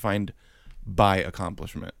accomplishment, or defined by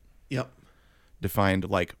accomplishment. Yep. Defined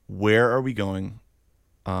like, where are we going?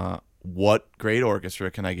 What great orchestra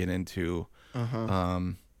can I get into?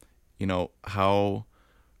 You know, how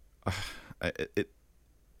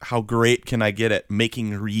great can I get at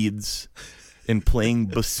making reeds and playing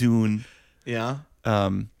bassoon? Yeah.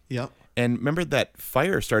 Yep. And remember that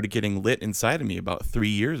fire started getting lit inside of me about 3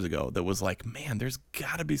 years ago that was like, man, there's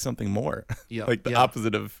got to be something more. Yep. Like the Yep.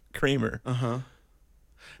 opposite of Kramer.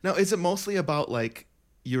 Now, is it mostly about like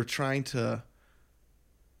you're trying to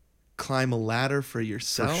climb a ladder for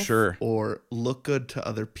yourself, sure. or look good to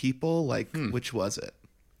other people? Like, which was it?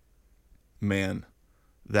 Man,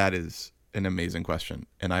 that is an amazing question.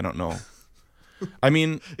 And I don't know. I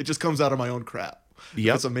mean, It just comes out of my own crap.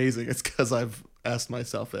 Yep. It's amazing. It's because I've asked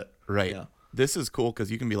myself it. right. Yeah. This is cool because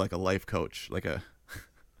you can be like a life coach, like a...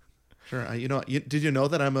 Sure. Did you know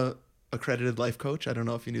that I'm a accredited life coach? I don't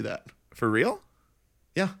know if you knew that. For real?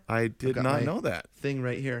 Yeah. I did got not my know that. Thing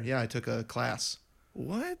right here. Yeah, I took a class.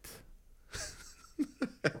 What?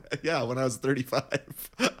 Yeah, when I was 35.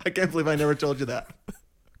 I can't believe I never told you that.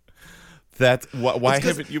 That's why It's 'cause-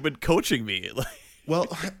 haven't you been coaching me? Like, Well,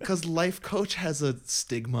 because life coach has a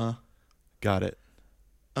stigma. Got it.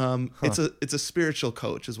 It's a spiritual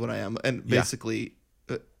coach is what I am, and Yeah. basically,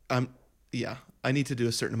 I need to do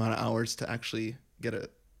a certain amount of hours to actually get a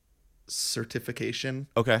certification.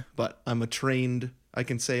 Okay. But I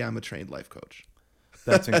can say I'm a trained life coach.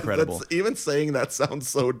 That's incredible. Even saying that sounds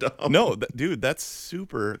so dumb. No, dude, that's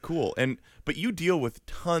super cool. But you deal with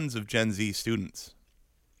tons of Gen Z students.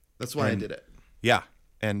 That's why I And- did it. Yeah.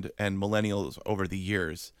 And millennials over the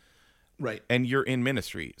years. Right. And you're in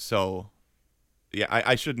ministry. So yeah,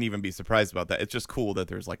 I shouldn't even be surprised about that. It's just cool that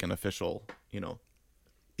there's like an official,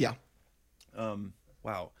 Yeah.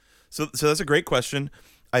 Wow. So that's a great question.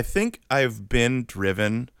 I think I've been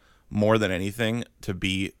driven more than anything to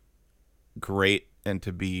be great and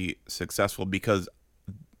to be successful because,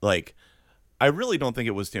 like, I really don't think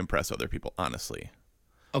it was to impress other people, honestly.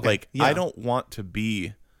 Okay. Like, yeah. I don't want to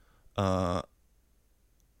be, and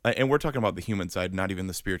we're talking about the human side, not even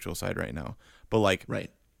the spiritual side right now. But, like,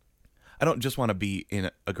 Right. I don't just want to be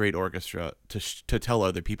in a great orchestra to tell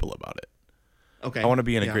other people about it. Okay. I want to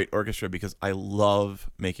be in a yeah. great orchestra because I love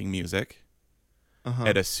making music Uh-huh.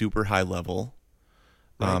 at a super high level.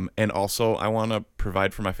 Right. And also I want to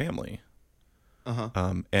provide for my family. Uh-huh.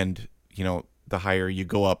 And, the higher you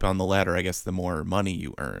go up on the ladder, I guess the more money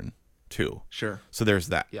you earn too. Sure. So there's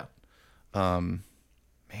that. Yeah. Man,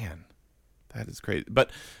 that is crazy. But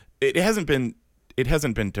it hasn't been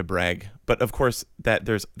to brag, but of course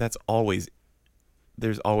there's always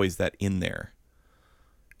that in there.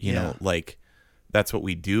 You know, like that's what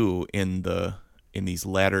we do in these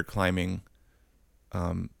ladder climbing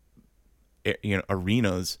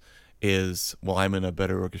arenas is, well, I'm in a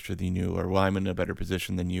better orchestra than you, or well, I'm in a better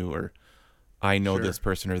position than you, or I know Sure. this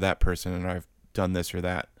person or that person and I've done this or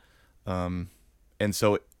that. And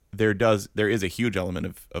so there is a huge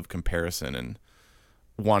element of comparison and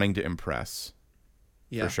wanting to impress.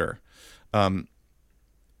 Yeah. For sure.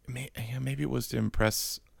 Maybe it was to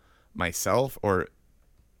impress myself or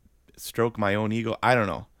stroke my own ego. I don't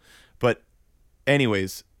know. But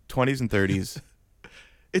anyways, 20s and 30s.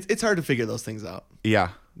 It's hard to figure those things out,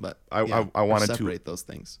 Yeah. but I or wanted to- separate those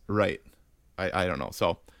things. Right. I don't know.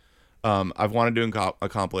 So I've wanted to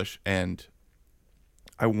accomplish, and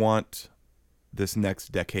I want this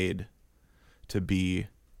next decade to be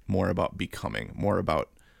more about becoming, more about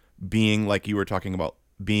being, like you were talking about,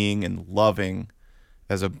 being and loving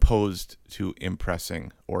as opposed to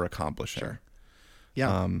impressing or accomplishing. Sure.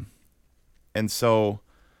 Yeah. And so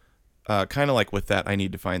kind of like with that, I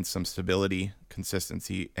need to find some stability,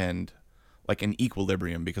 consistency, and like an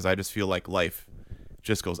equilibrium, because I just feel like life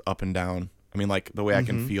just goes up and down. I mean, like the way I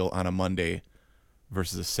can feel on a Monday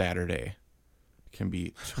versus a Saturday can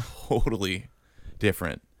be totally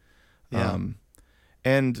different. Yeah.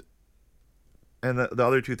 And the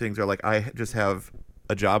other two things are, like, I just have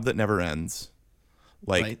a job that never ends.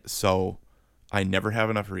 Like, Right. so I never have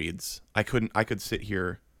enough reads. I could sit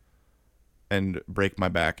here and break my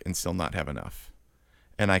back and still not have enough.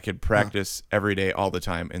 And I could practice every day all the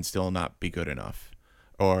time and still not be good enough,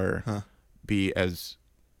 or be as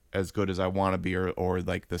good as I want to be, or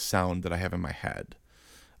like the sound that I have in my head.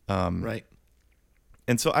 Right.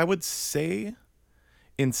 And so I would say,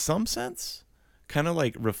 in some sense, kind of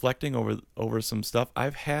like reflecting over some stuff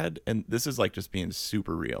I've had, and this is like just being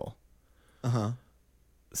super real, Uh-huh.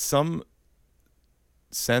 some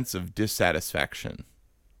sense of dissatisfaction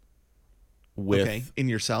with, Okay. In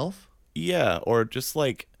yourself? yeah, or just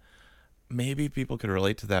like, maybe people could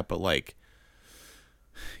relate to that, but like,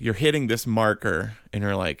 you're hitting this marker and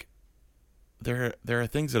you're like, there are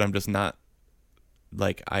things that I'm just not,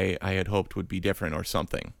 like, I had hoped would be different or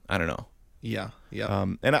something. I don't know. Yeah. Yeah.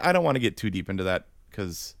 And I don't want to get too deep into that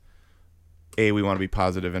because, A, we want to be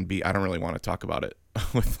positive, and B, I don't really want to talk about it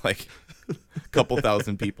with like a couple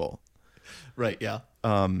thousand people, right. Yeah.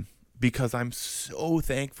 because I'm so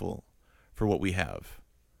thankful for what we have.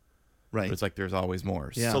 Right. But it's like there's always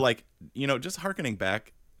more. Yeah. So like, just hearkening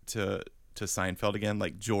back to Seinfeld again,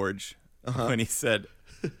 like George, when he said,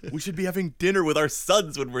 we should be having dinner with our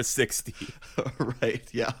sons when we're 60. right.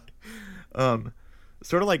 Yeah.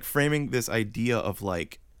 Sort of like framing this idea of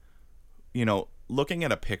like, looking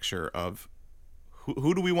at a picture of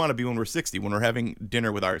who do we want to be when we're 60, when we're having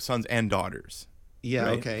dinner with our sons and daughters. Yeah.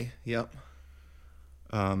 Right? Okay. Yep.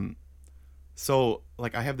 So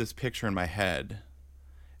like, I have this picture in my head,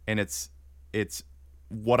 and it's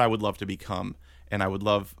what I would love to become. And I would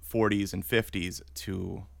love 40s and 50s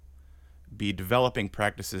to be developing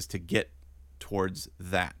practices to get towards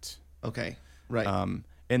that. Okay. Right.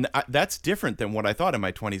 And that's different than what I thought in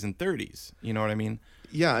my 20s and 30s. You know what I mean?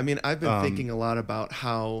 Yeah, I mean, I've been thinking a lot about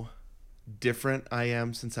how different I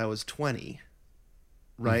am since I was 20.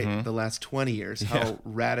 right? The last 20 years, how Yeah.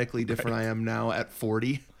 radically different I am now at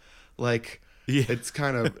 40. Like, Yeah. it's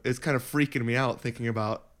kind of freaking me out thinking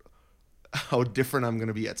about how different I'm going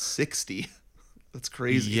to be at 60. That's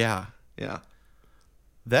crazy. Yeah. Yeah.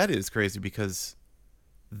 That is crazy because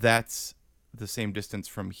that's the same distance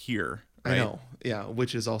from here. Right? I know. Yeah,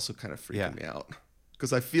 which is also kind of freaking Yeah. me out.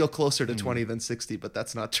 Because I feel closer to 20 than 60, but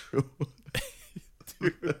that's not true.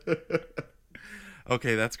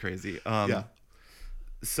 Okay, that's crazy. Yeah.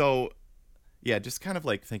 So, yeah, just kind of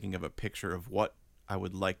like thinking of a picture of what I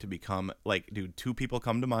would like to become. Like, dude, two people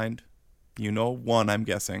come to mind. You know, one, I'm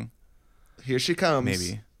guessing. Here she comes.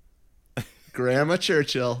 Maybe. Grandma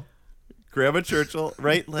Churchill. Grandma Churchill,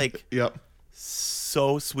 right? Like, Yep.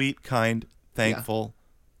 so sweet, kind, thankful,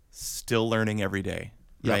 still learning every day,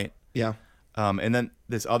 Yep. right? Yeah. And then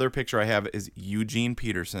this other picture I have is Eugene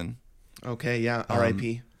Peterson. Okay, yeah.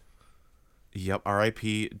 R.I.P. Yep,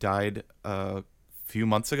 R.I.P. Died a few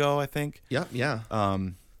months ago, I think. Yep, yeah.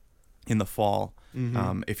 In the fall.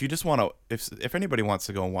 If you just want to, if anybody wants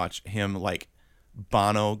to go and watch him, like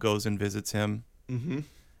Bono goes and visits him,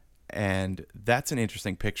 and that's an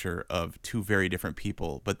interesting picture of two very different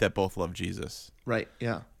people, but that both love Jesus. Right,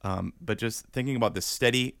 yeah. But just thinking about this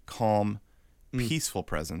steady, calm, peaceful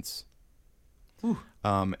presence,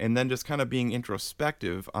 and then just kind of being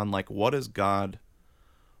introspective on like what does God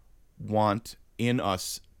want in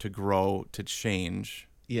us to grow, to change,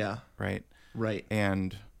 Yeah, right? right.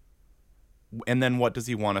 And then what does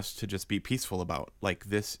he want us to just be peaceful about? Like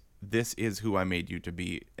this is who I made you to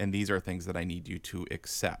be, and these are things that I need you to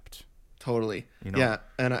accept. Totally. You know? Yeah,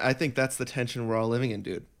 and I think that's the tension we're all living in,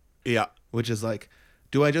 dude. Yeah. Which is like,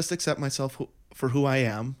 do I just accept myself for who I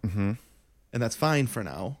am, and that's fine for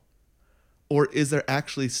now? Or is there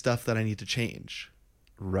actually stuff that I need to change,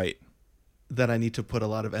 Right. that I need to put a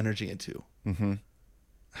lot of energy into?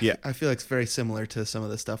 Yeah, I feel like it's very similar to some of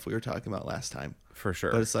the stuff we were talking about last time. for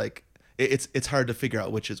sure. But it's like, it's hard to figure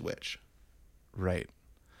out which is which. Right.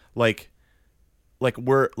 Like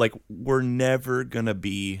we're never gonna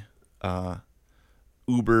be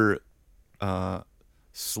uber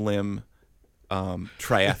slim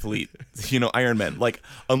triathlete, Ironman. Like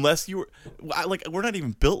unless you were like we're not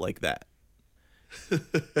even built like that.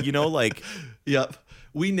 Like Yep.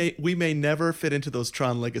 We may never fit into those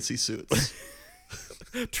Tron Legacy suits.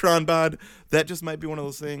 Tron bod, that just might be one of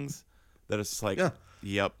those things that it's just like, Yeah.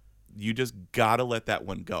 yep, you just gotta let that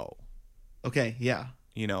one go. Okay, yeah.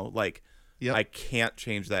 Like Yep. I can't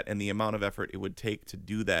change that, and the amount of effort it would take to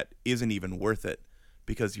do that isn't even worth it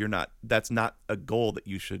because that's not a goal that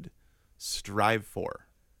you should strive for.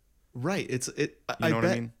 Right. You know what I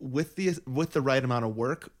bet mean? with the right amount of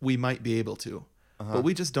work, we might be able to. But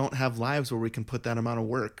we just don't have lives where we can put that amount of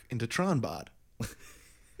work into Tronbod.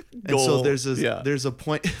 And so Goal, yeah. there's a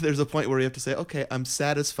point where you have to say, okay, I'm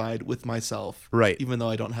satisfied with myself, Right. even though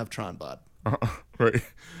I don't have Tronbod. Right.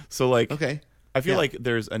 So like, Okay. I feel Yeah. like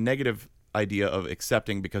there's a negative idea of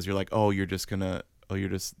accepting because you're like,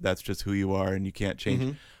 that's just who you are and you can't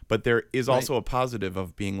change. But there is also a positive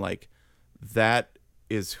of being like, that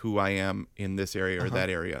is who I am in this area or that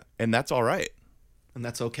area. And that's all right. And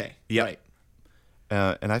that's okay. Yeah. Right.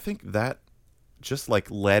 And I think that just like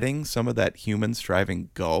letting some of that human striving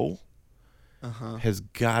go has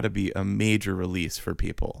got to be a major release for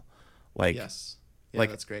people. Like, Yes. Yeah, like,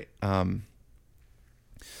 that's great.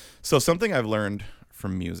 so something I've learned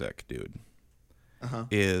from music, dude,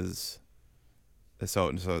 is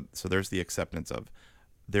so there's the acceptance of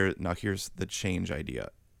there. Now here's the change idea,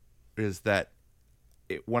 is that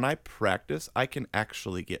when I practice, I can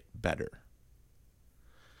actually get better.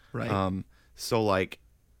 Right. So like,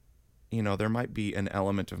 there might be an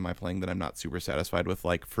element of my playing that I'm not super satisfied with.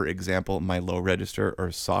 Like, for example, my low register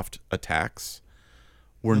or soft attacks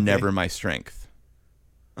were never my strength.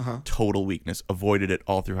 Total weakness. Avoided it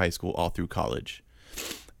all through high school, all through college.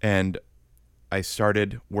 And I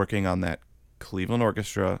started working on that Cleveland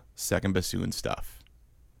Orchestra second bassoon stuff.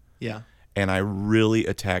 Yeah. And I really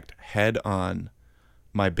attacked head on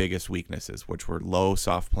my biggest weaknesses, which were low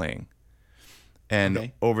soft playing.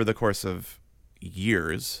 And over the course of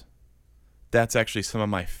years, that's actually some of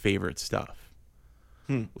my favorite stuff.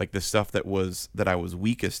 Like the stuff that I was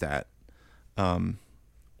weakest at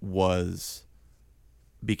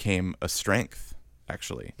became a strength,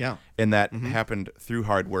 actually. Yeah. And that happened through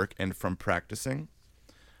hard work and from practicing.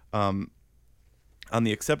 On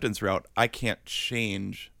the acceptance route, I can't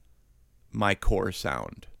change my core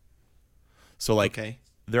sound. So like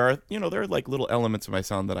there are like little elements of my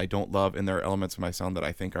sound that I don't love, and there are elements of my sound that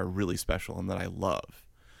I think are really special and that I love.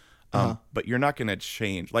 But you're not going to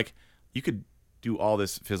change. Like, you could do all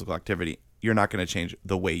this physical activity. You're not going to change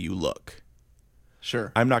the way you look.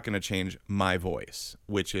 Sure. I'm not going to change my voice,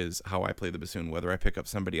 which is how I play the bassoon. Whether I pick up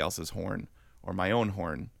somebody else's horn or my own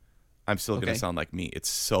horn, I'm still going Okay. to sound like me. It's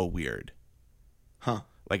so weird. Huh.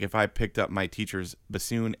 Like if I picked up my teacher's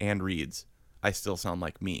bassoon and reeds, I still sound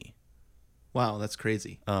like me. Wow, that's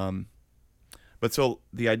crazy. But so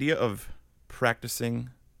the idea of practicing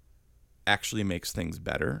actually makes things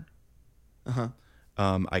better. Uh-huh.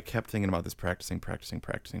 I kept thinking about this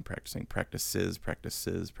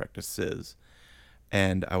practices.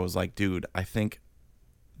 And I was like, dude, I think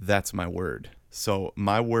that's my word. So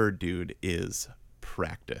my word, dude, is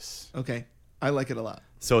practice. Okay. I like it a lot.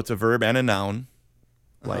 So it's a verb and a noun.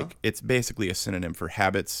 Uh-huh. Like it's basically a synonym for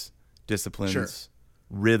habits, disciplines, Sure.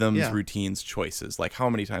 rhythms, Yeah. routines, choices. Like how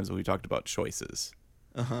many times have we talked about choices?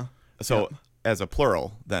 Uh-huh. So Yep. as a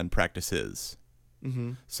plural, then practices.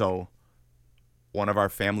 Mm-hmm. So one of our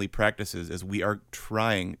family practices is we are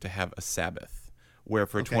trying to have a Sabbath where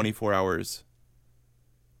for Okay. 24 hours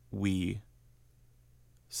we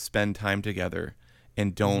spend time together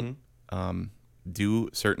and don't do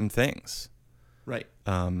certain things. Right.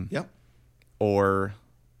 Um, Yep. Or,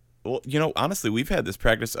 well, you know, honestly, we've had this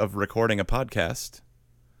practice of recording a podcast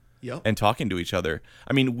Yep. and talking to each other.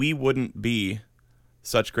 I mean, we wouldn't be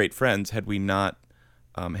such great friends had we not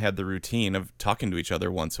had the routine of talking to each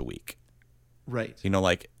other once a week. Right. You know,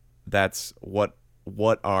 like that's what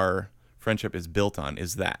our friendship is built on,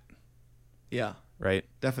 is that, Yeah. right?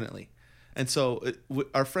 Definitely. And so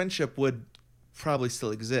our friendship would probably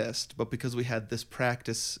still exist, but because we had this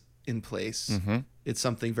practice in place, Mm-hmm. it's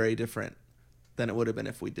something very different than it would have been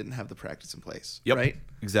if we didn't have the practice in place. Yep. Right?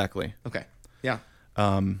 Exactly. Okay. Yeah.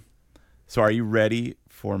 So are you ready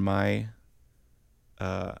for my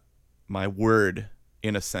my word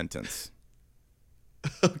in a sentence?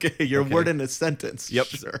 Okay. Your Okay. word in a sentence. Yep.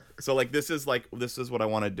 Sure. So this is what I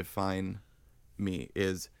want to define me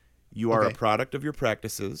is you are a Okay. product of your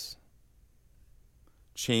practices.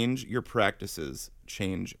 Change your practices,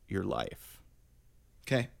 change your life.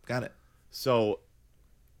 Okay. Got it. So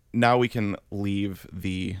now we can leave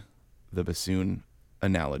the bassoon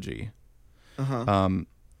analogy. Uh-huh.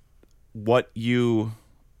 What you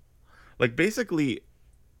like basically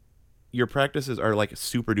your practices are like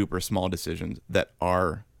super duper small decisions that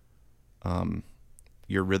are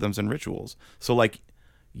your rhythms and rituals. So like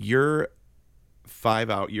your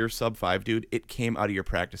your sub 5, dude, it came out of your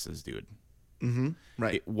practices, dude.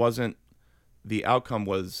 Right. It wasn't, the outcome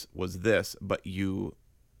was this, but you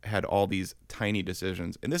had all these tiny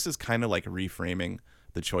decisions. And this is kind of like reframing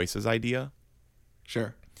the choices idea.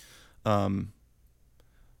 Sure.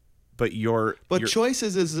 But your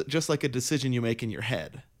choices is just like a decision you make in your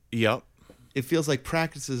head. yep. It feels like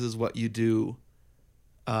practices is what you do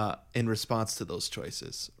in response to those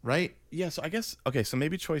choices, right? Yeah, so I guess okay, so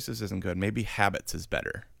maybe choices isn't good. Maybe habits is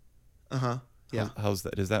better. Uh-huh. Yeah. How's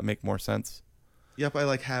that? Does that make more sense? Yep, I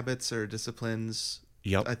like habits or disciplines.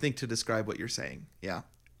 Yep. I think to describe what you're saying. Yeah.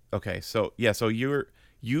 Okay, so yeah, so you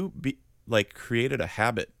created a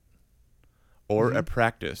habit or a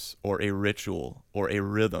practice or a ritual or a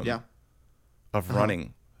rhythm Yeah. of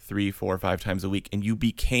running 3, 4, 5 times a week, and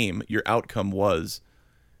your outcome was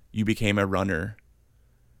you became a runner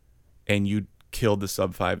and you killed the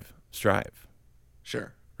sub 5 strive,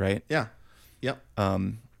 Sure. right? Yeah. Yep.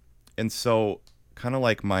 And so kind of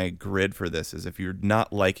like my grid for this is if you're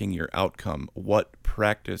not liking your outcome, what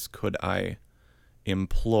practice could I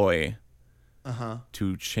employ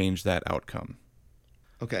to change that outcome?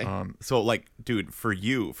 Okay. So like, dude, for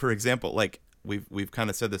you, for example, like we've kind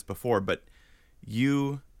of said this before, but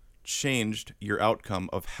you changed your outcome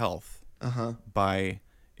of health by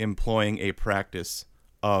employing a practice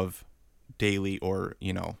of daily or,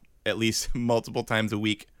 at least multiple times a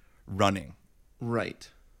week running. Right.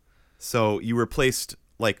 So you replaced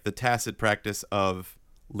like the tacit practice of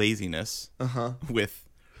laziness with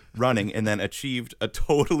running and then achieved a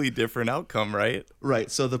totally different outcome, right? Right.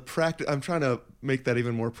 So the practice, I'm trying to make that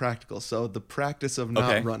even more practical. So the practice of not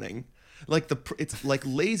Okay. running, like it's like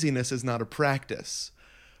laziness is not a practice,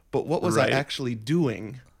 but what was Right. I actually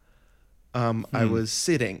doing? I was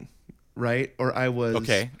sitting, right? Or I was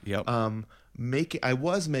Okay. Yep. I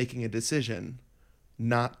was making a decision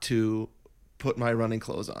not to put my running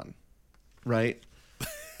clothes on, right?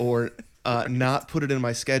 Or not put it in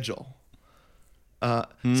my schedule. So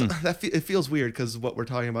it feels weird because what we're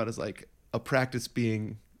talking about is like a practice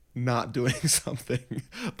being not doing something,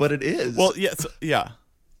 but it is. Well, yes, yeah,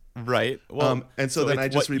 right. Well, and so then it's I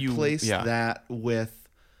just what you- replaced yeah. that with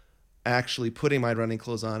actually putting my running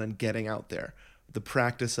clothes on and getting out there. The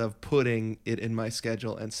practice of putting it in my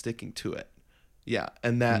schedule and sticking to it. Yeah,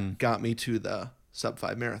 and that got me to the sub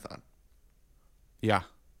 5 marathon. Yeah.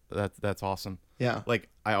 That's awesome. Yeah. Like,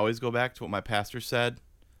 I always go back to what my pastor said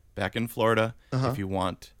back in Florida. If you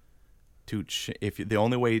want to, the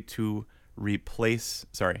only way to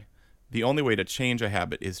the only way to change a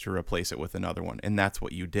habit is to replace it with another one. And that's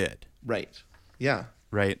what you did. Right. Yeah.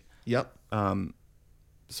 Right. Yep.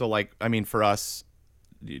 So like, I mean, for us,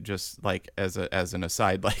 just like as an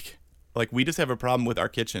aside, like we just have a problem with our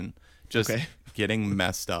kitchen just getting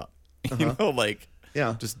messed up, you know, like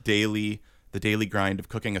just the daily grind of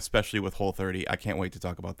cooking, especially with Whole30. I can't wait to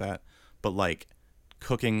talk about that. But like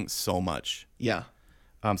cooking so much. Yeah.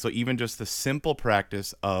 So even just the simple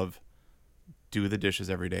practice of do the dishes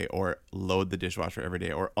every day, or load the dishwasher every day,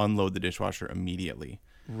 or unload the dishwasher immediately.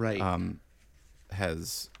 Right.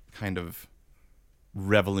 Has kind of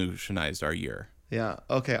revolutionized our year. Yeah.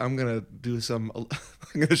 Okay. I'm going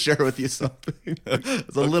to share with you something.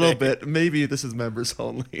 It's a little bit, maybe this is members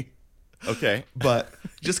only. Okay. But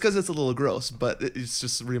just because it's a little gross, but it's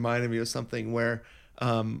just reminding me of something where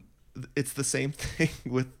it's the same thing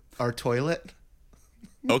with our toilet.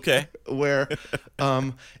 Okay. Where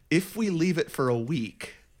if we leave it for a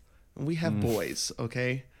week, we have boys,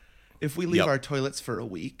 okay? If we leave our toilets for a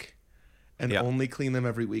week and only clean them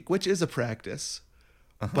every week, which is a practice,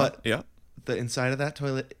 but the inside of that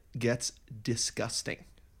toilet gets disgusting.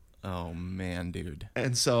 Oh man, dude.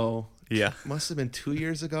 And so must have been 2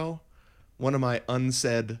 years ago, one of my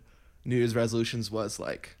unsaid New Year's resolutions was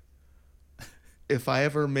like, if I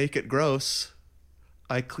ever make it gross,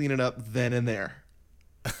 I clean it up then and there.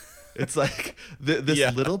 It's like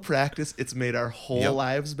this little practice. It's made our whole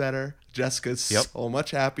lives better. Jessica's so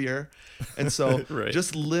much happier. And so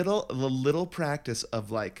just the little practice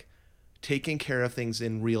of like taking care of things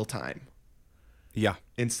in real time. Yeah.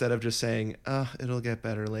 Instead of just saying, it'll get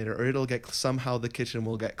better later, or somehow the kitchen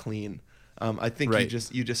will get clean. I think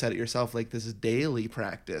you just said it yourself. Like this is daily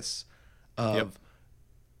practice of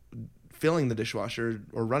filling the dishwasher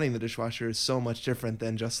or running the dishwasher is so much different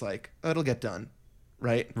than just like, oh, it'll get done.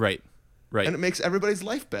 Right. And it makes everybody's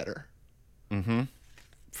life better. Mm-hmm.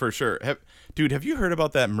 For sure. Dude, have you heard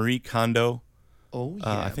about that Marie Kondo? Oh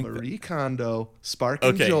yeah, I think Marie Kondo, Spark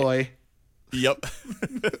and Joy. Yep.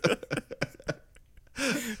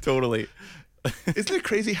 Totally. Isn't it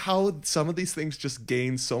crazy how some of these things just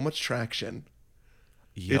gain so much traction?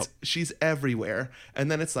 Yep. She's everywhere, and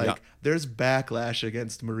then it's like there's backlash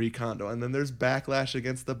against Marie Kondo, and then there's backlash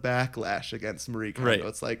against the backlash against Marie Kondo. Right.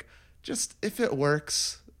 It's like, just if it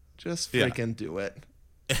works, just freaking do it.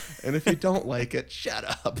 And if you don't like it, shut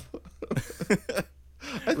up.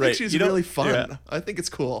 I think she's really fun. Yeah. I think it's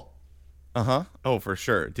cool. Oh, for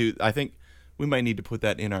sure, dude. I think we might need to put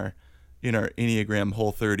that in our Enneagram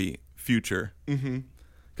Whole30 future. Mm-hmm.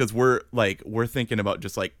 Because we're thinking about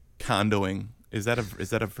just like condoing. Is that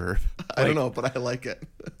a verb? I don't know, but I like it.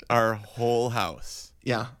 Our whole house.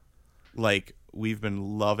 Yeah. Like we've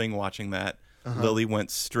been loving watching that. Lily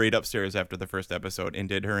went straight upstairs after the first episode and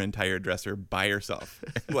did her entire dresser by herself.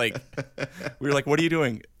 Like, we were like, what are you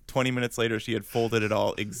doing? 20 minutes later, she had folded it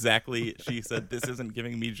all exactly. She said, this isn't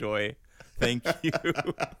giving me joy. Thank you.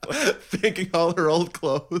 Thinking all her old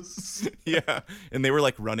clothes. Yeah. And they were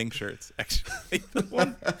like running shirts, actually.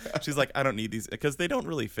 She's like, I don't need these because they don't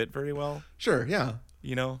really fit very well. Sure. Yeah.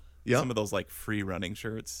 You know? Yeah. Some of those like free running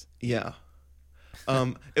shirts. Yeah.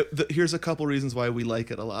 Here's a couple reasons why we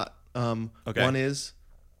like it a lot. Okay. One is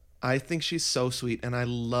I think she's so sweet, and I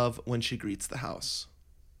love when she greets the house.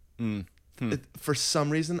 For some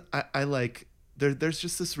reason, I like there's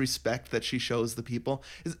just this respect that she shows the people,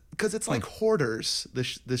 because it's like Hoarders,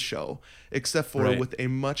 this show, except for with a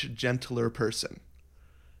much gentler person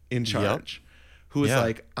in charge, who is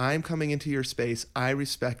like, I'm coming into your space, I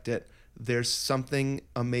respect it, there's something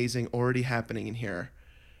amazing already happening in here,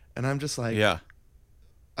 and I'm just like,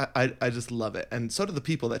 I just love it. And so do the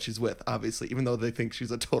people that she's with, obviously, even though they think she's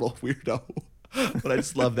a total weirdo. But I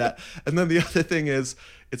just love that. And then the other thing is,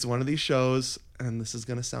 it's one of these shows, and this is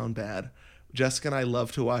going to sound bad, Jessica and I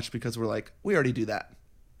love to watch because we're like, we already do that.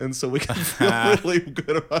 And so we can feel really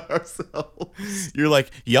good about ourselves. You're like,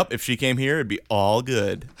 yep, if she came here, it'd be all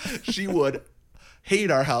good. She would hate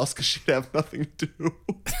our house because she'd have nothing to do.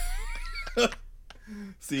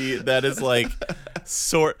 See, that is like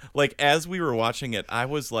as we were watching it, I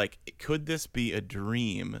was like, could this be a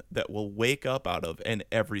dream that we'll wake up out of and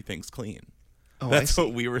everything's clean? Oh, that's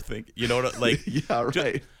what we were thinking. You know what? Like, yeah,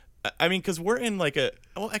 right. I mean, because we're in like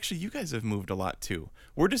actually, you guys have moved a lot too.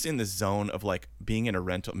 We're just in the zone of like being in a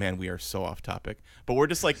rental. Man, we are so off topic, but we're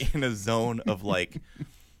just like in a zone of like,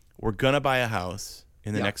 we're going to buy a house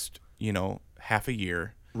in the next, half a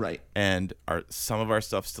year. Right. And some of our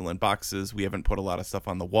stuff's still in boxes. We haven't put a lot of stuff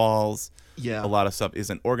on the walls. Yeah. A lot of stuff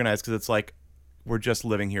isn't organized because it's like, we're just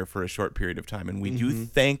living here for a short period of time, and we do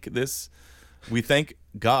Mm-hmm. we thank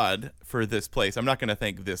God for this place. I'm not going to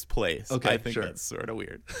thank this place. Okay, I think sure. that's sort of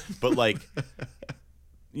weird, but like,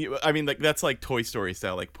 I mean, like that's like Toy Story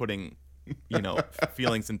style, like putting,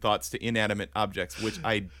 feelings and thoughts to inanimate objects, which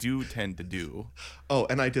I do tend to do. Oh,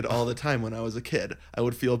 and I did all the time when I was a kid. I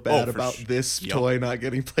would feel bad for about this Yep. toy not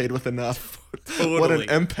getting played with enough. Totally, What an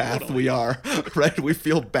empath we are, right? We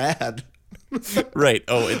feel bad. Right.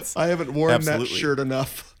 Oh, it's I haven't worn Absolutely. that shirt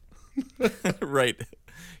enough. right.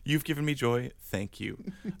 You've given me joy. Thank you.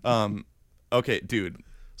 Okay, dude.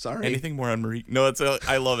 Sorry. Anything more on Marie? No,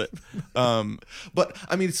 I love it. But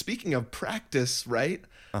I mean, speaking of practice, right?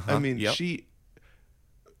 I mean, yep. she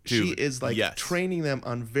Dude, is like yes. training them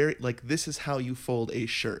on like this is how you fold a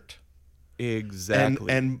shirt.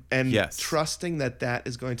 Exactly. And yes. trusting that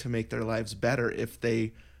is going to make their lives better if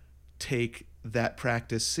they take that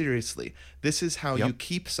practice seriously. This is how Yep. you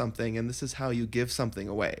keep something, and this is how you give something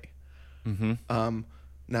away.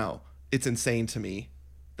 Now, it's insane to me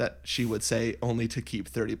that she would say only to keep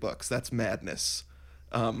 30 books. That's madness.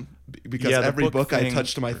 Because Yeah, the every book book I thing-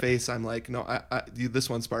 touch to my face, I'm like, no, this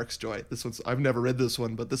one sparks joy. I've never read this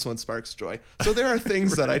one, but this one sparks joy. So there are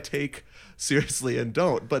things that I take seriously and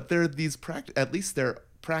don't, but there are these at least there are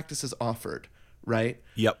practices offered, right?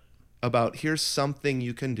 Yep. About here's something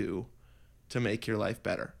you can do to make your life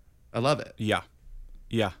better. I love it. Yeah.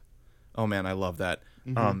 Yeah. Oh man, I love that.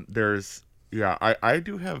 I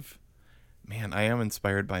do have, man, I am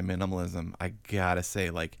inspired by minimalism. I gotta say,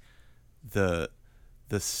 like the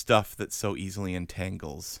stuff that so easily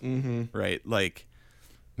entangles, right? Like,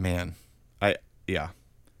 man,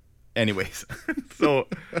 anyways. So,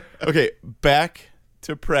 okay, back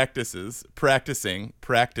to practice.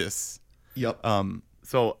 Yep.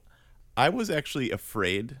 So I was actually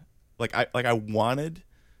afraid, I wanted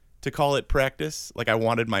to call it practice. Like I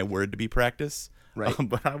wanted my word to be practice. Right.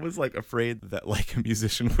 But I was like afraid that like a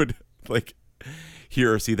musician would like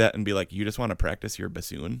hear or see that and be like, you just want to practice your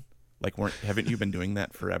bassoon? Like, haven't you been doing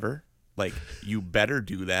that forever? Like, you better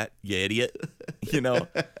do that, you idiot.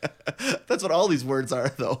 That's what all these words are,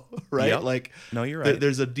 though, right? Yep. Like, No, you're right.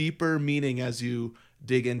 There's a deeper meaning as you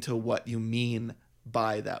dig into what you mean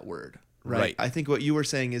by that word, right? Right. I think what you were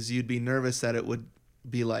saying is you'd be nervous that it would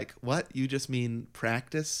be like, what? You just mean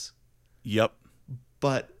practice? Yep.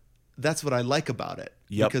 But that's what I like about it.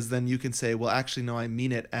 Yep. Because then you can say, well, actually, no, I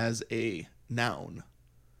mean it as a noun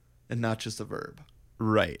and not just a verb.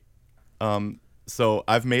 Right. So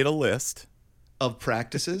I've made a list. Of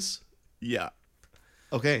practices? Yeah.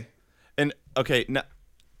 Okay. And okay, now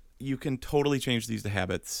you can totally change these to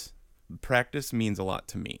habits. Practice means a lot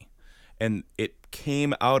to me. And it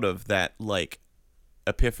came out of that like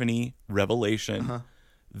epiphany, revelation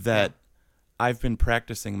that I've been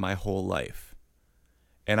practicing my whole life.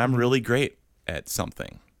 And I'm really great at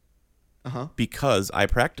something. Because I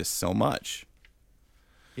practice so much.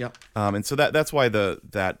 Yep. And so that's why the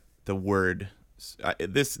word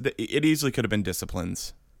it easily could have been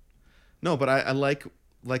disciplines. No, but I like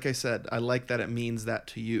I said, I like that it means that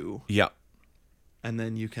to you. Yeah. And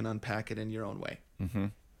then you can unpack it in your own way. Mm-hmm.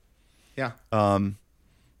 Yeah.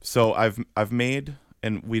 So I've made,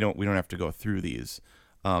 and we don't have to go through these,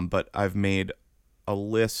 but I've made a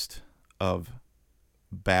list of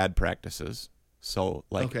bad practices. So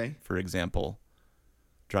like, Okay. for example,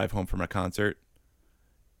 drive home from a concert.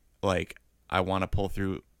 Like I want to pull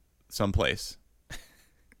through someplace,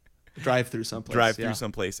 Drive through someplace.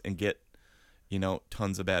 someplace and get,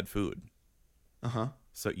 tons of bad food. Uh-huh.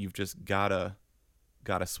 So you've just gotta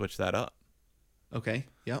switch that up. Okay.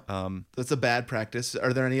 Yep. That's a bad practice.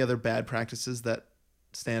 Are there any other bad practices that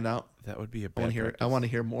stand out? That would be a I bad want to hear. practice. I want to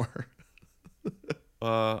hear more.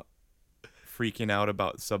 Freaking out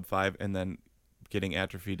about sub 5 and then getting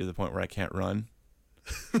atrophy to the point where I can't run.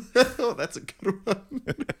 Oh, that's a good one.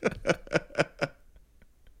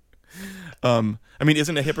 I mean,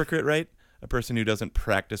 isn't a hypocrite, right? A person who doesn't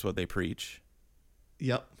practice what they preach,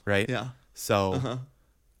 Yep. right? Yeah. So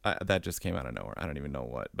that just came out of nowhere. I don't even know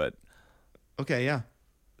what, but Okay. Yeah.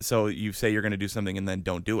 so you say you're going to do something and then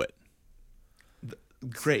don't do it.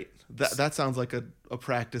 Great. That sounds like a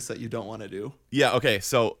practice that you don't want to do. Yeah. Okay.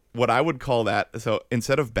 So what I would call that, so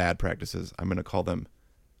instead of bad practices, I'm going to call them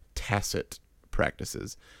tacit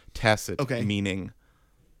practices. Tacit Okay. meaning,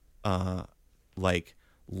 like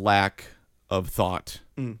lack of thought.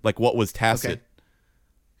 Like what was tacit Okay.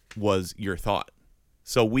 was your thought.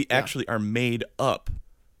 So we actually are made up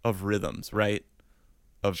of rhythms, right?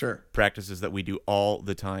 Of Sure. practices that we do all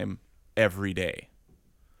the time, every day.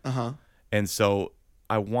 Uh-huh. And so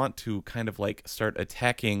I want to kind of like start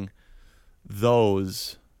attacking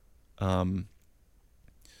those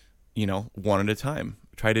one at a time.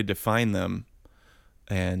 Try to define them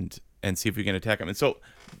and see if we can attack them. And so,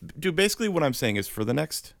 dude, basically what I'm saying is for the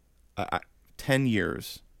next 10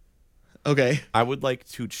 years, Okay. I would like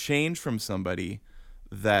to change from somebody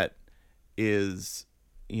that is,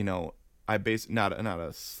 not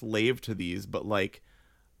a slave to these, but like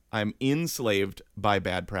I'm enslaved by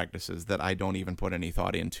bad practices that I don't even put any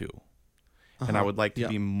thought into. And I would like to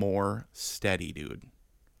be more steady, dude.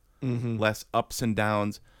 Mm-hmm. Less ups and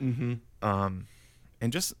downs. Mm-hmm.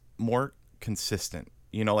 And just more consistent.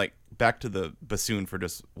 Like back to the bassoon for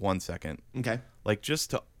just 1 second. Okay. Like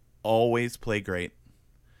just to always play great.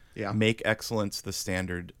 Yeah. Make excellence the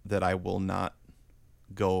standard that I will not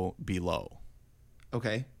go below.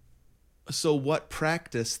 Okay. So what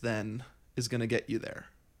practice then is going to get you there?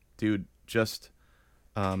 Dude, just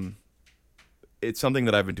it's something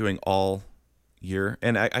that I've been doing all year,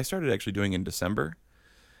 and I started actually doing in December.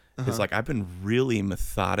 It's like I've been really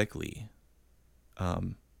methodically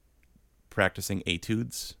practicing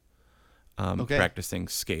etudes, practicing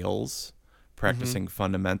scales, practicing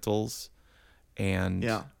fundamentals,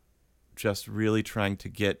 and just really trying to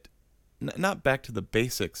get not back to the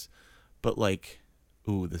basics, but like,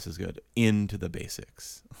 ooh, this is good, into the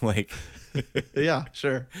basics. Like, Yeah,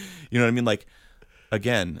 sure. you know what I mean? Like,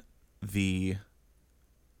 again, the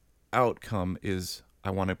outcome is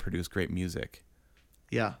I want to produce great music,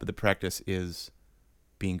 Yeah. but the practice is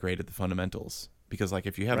being great at the fundamentals. Because, like,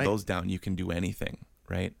 if you have Right. those down, you can do anything,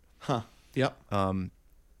 right? Huh. Yep.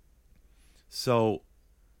 So,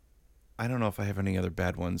 I don't know if I have any other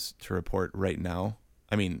bad ones to report right now.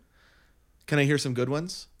 I mean, Can I hear some good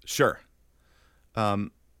ones? sure.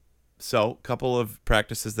 So, a couple of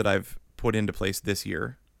practices that I've put into place this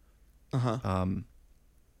year.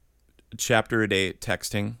 Chapter a day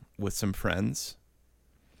texting with some friends.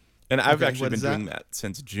 And I've Okay, actually what been is doing that? that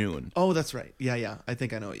since June. Oh, that's right. Yeah, yeah. I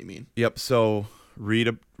think I know what you mean. Yep. So read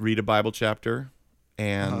a Bible chapter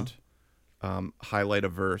and highlight a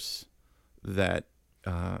verse that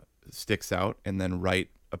sticks out, and then write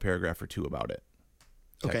a paragraph or two about it.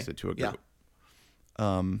 Text Okay. it to a Yeah.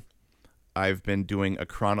 group. I've been doing a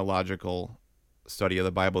chronological study of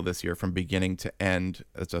the Bible this year from beginning to end.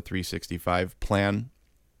 It's a 365 plan.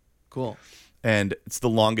 Cool. And it's the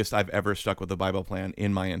longest I've ever stuck with a Bible plan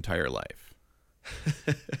in my entire life.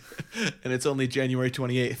 And it's only January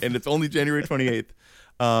 28th. And it's only January 28th.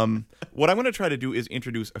 What I'm going to try to do is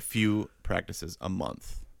introduce a few practices a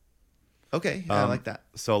month. Okay. Yeah, I like that.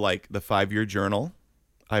 So, like the 5-year journal.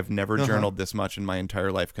 I've never journaled this much in my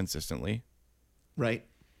entire life consistently. Right.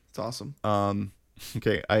 It's awesome.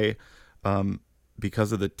 Okay, I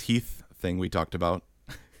because of the teeth thing we talked about,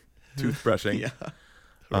 toothbrushing. Yeah.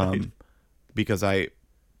 Right. Because I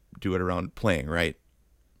do it around playing, right?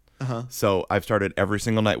 So I've started every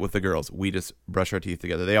single night with the girls. We just brush our teeth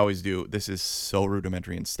together. They always do. This is so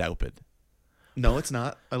rudimentary and stupid. No, it's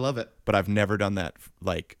not. I love it. But I've never done that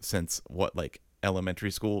since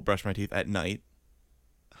elementary school, brush my teeth at night.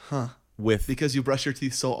 With Because you brush your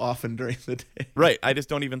teeth so often during the day. right, I just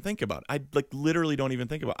don't even think about it. I literally don't even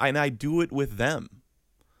think about it. And I do it with them.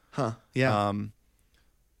 Huh. Yeah.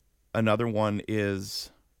 Another one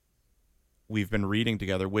is we've been reading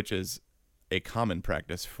together, which is a common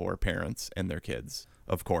practice for parents and their kids,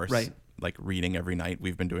 of course. Right. Like reading every night.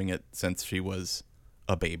 We've been doing it since she was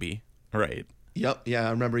a baby. Right. Yep. Yeah.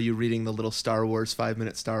 I remember you reading the little Star Wars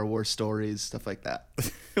 5-minute Star Wars stories, stuff like that.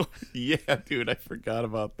 Yeah, dude, I forgot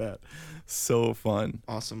about that. So fun.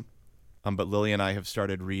 Awesome. But Lily and I have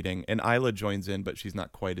started reading, and Isla joins in, but she's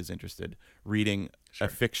not quite as interested, reading a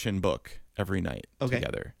fiction book every night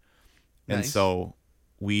together. And Nice. so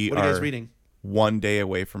we What are you guys reading? one day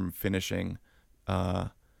away from finishing The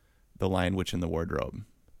Lion, Witch, and the Wardrobe.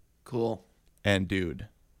 Cool. And dude,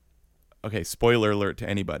 okay, spoiler alert to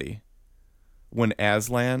anybody. When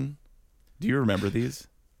Aslan, do you remember these?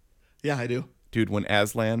 Yeah, I do. Dude, when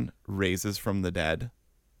Aslan raises from the dead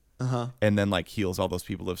and then heals all those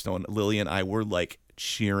people of stone, Lily and I were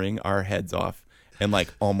cheering our heads off and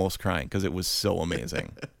almost crying because it was so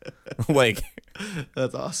amazing.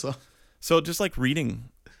 That's awesome. So just reading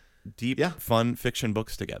deep, Yeah. fun fiction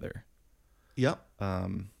books together. Yep.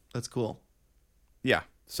 That's cool. Yeah.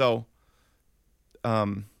 So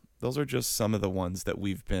those are just some of the ones that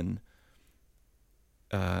we've been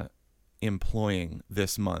employing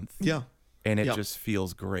this month. Yeah. And it Yep. just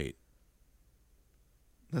feels great.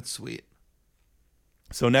 That's sweet.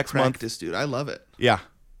 So next month, Practice, dude. I love it. yeah,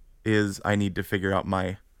 is I need to figure out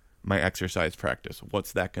my exercise practice.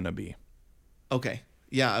 What's that going to be? Okay.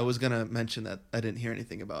 Yeah, I was going to mention that I didn't hear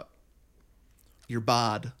anything about your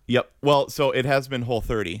bod. Yep. Well, so it has been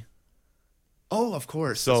Whole30. Oh, of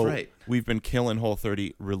course. So that's right. we've been killing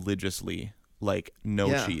Whole30 religiously, like no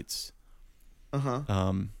Yeah. cheats.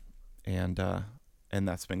 Uh-huh. And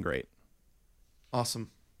that's been great.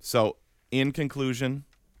 Awesome. So in conclusion,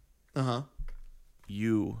 Uh-huh.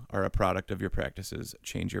 you are a product of your practices.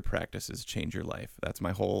 Change your practices, change your life. That's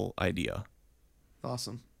my whole idea.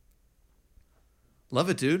 Awesome. Love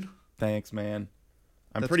it, dude. Thanks, man.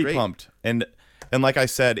 I'm That's pretty great. pumped. And like I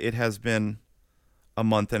said, it has been a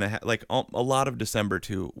month and a half. Like a lot of December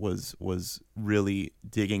too was really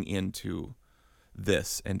digging into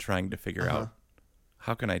this and trying to figure out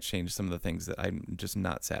how can I change some of the things that I'm just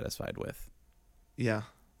not satisfied with. Yeah,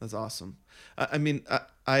 that's awesome. I mean,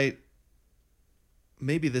 I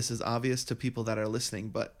maybe this is obvious to people that are listening,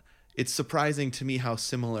 but it's surprising to me how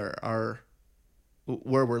similar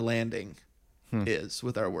where we're landing is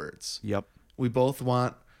with our words. Yep. We both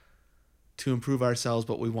want to improve ourselves,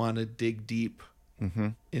 but we want to dig deep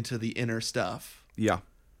into the inner stuff. Yeah.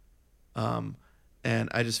 And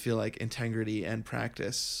I just feel like integrity and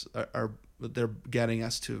practice are they're getting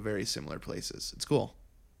us to very similar places. It's cool.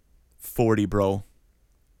 40, bro.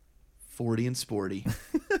 40 and sporty.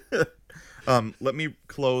 Let me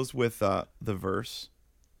close with the verse.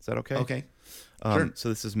 Is that okay? Okay. Sure. So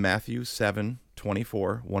this is Matthew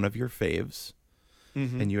 7:24, one of your faves.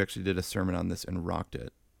 And you actually did a sermon on this and rocked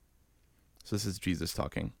it. So this is Jesus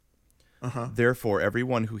talking. Therefore,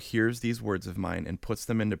 everyone who hears these words of mine and puts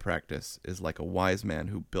them into practice is like a wise man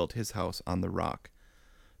who built his house on the rock.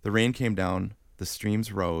 The rain came down, the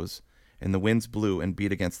streams rose, and the winds blew and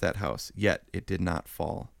beat against that house, yet it did not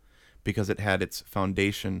fall, because it had its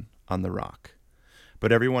foundation on the rock.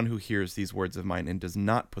 But everyone who hears these words of mine and does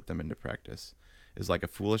not put them into practice is like a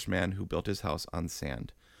foolish man who built his house on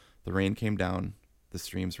sand. The rain came down, the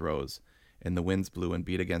streams rose, and the winds blew and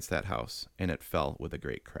beat against that house, and it fell with a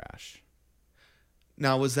great crash.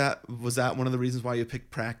 Now, was that one of the reasons why you picked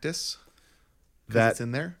practice? 'Cause That it's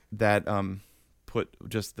in there? That put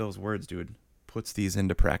just those words, dude, puts these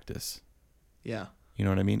into practice. Yeah. You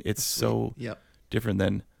know what I mean? It's so Yep. different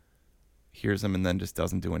than hears them and then just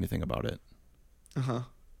doesn't do anything about it. Uh-huh.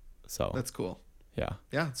 So That's cool. yeah,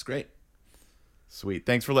 Yeah, it's great. sweet.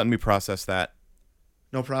 Thanks for letting me process that.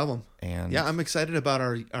 No problem. And Yeah, I'm excited about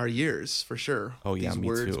our years for sure. Oh, yeah, These me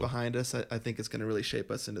words too. behind us, I think it's going to really shape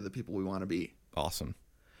us into the people we want to be. awesome.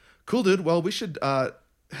 Cool, dude. Well, we should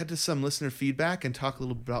head to some listener feedback and talk a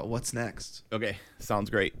little bit about what's next. Okay, sounds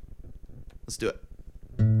great. Let's do it.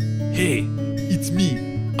 Hey, it's me,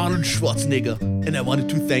 Arnold Schwarzenegger, and I wanted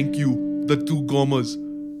to thank you, the two Gomers,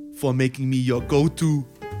 for making me your go-to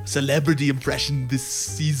celebrity impression this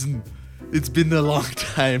season. It's been a long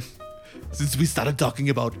time since we started talking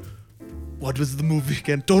about, what was the movie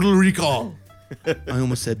again? Total Recall. I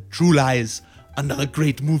almost said True Lies, another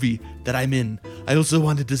great movie that I'm in. I also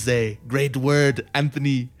wanted to say, great word,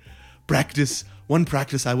 Anthony. Practice. One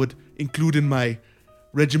practice I would include in my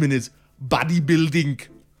regimen is bodybuilding.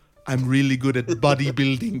 I'm really good at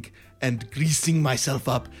bodybuilding and greasing myself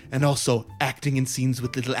up, and also acting in scenes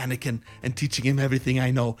with little Anakin and teaching him everything I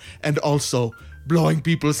know, and also blowing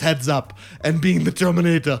people's heads up and being the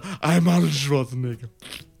Terminator. I'm Arnold Schwarzenegger.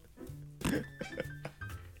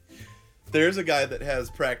 There's a guy that has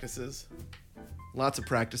practices. Lots of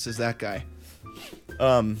practices, that guy.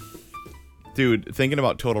 Dude, thinking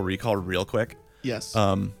about Total Recall real quick. Yes.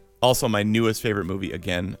 Also, my newest favorite movie,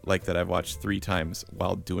 again, like that I've watched 3 times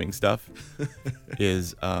while doing stuff,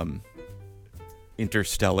 is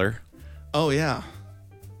Interstellar. Oh, yeah.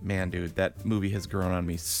 Man, dude, that movie has grown on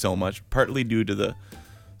me so much, partly due to the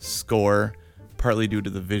score, partly due to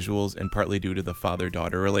the visuals, and partly due to the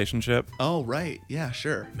father-daughter relationship. Oh, right. Yeah,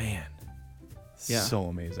 sure. Man, Yeah. so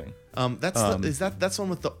amazing. That's one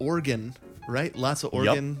with the organ, right? Lots of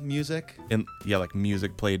organ music. And yeah, like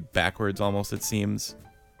music played backwards almost, it seems.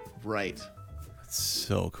 Right. It's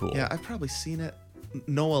so cool. Yeah, I've probably seen it.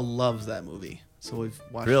 Noah loves that movie, so we've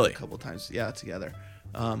watched Really? it a couple times. Yeah, together.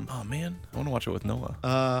 Oh man, I want to watch it with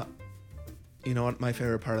Noah. You know what my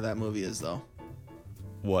favorite part of that movie is, though?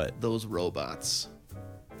 What? Those robots.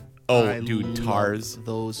 Oh, I dude, love Tars.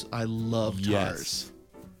 Those I love Tars. Yes.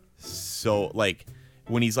 So like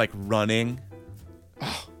when he's like running,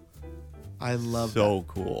 I love so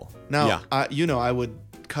cool. that. Now, yeah. I would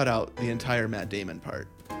cut out the entire Matt Damon part.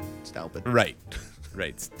 Stupid. Right. Right.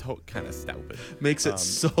 It's kind of stupid. Makes it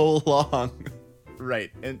so long.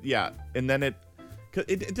 Right. And yeah, and then it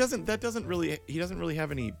doesn't really he doesn't really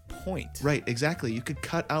have any point. Right, exactly. You could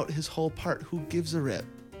cut out his whole part. Who gives a rip?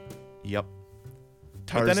 Yep.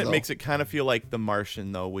 Tars, But then it though. makes it kind of feel like The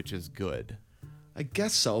Martian though, which is good. I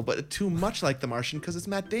guess so, but too much like The Martian because it's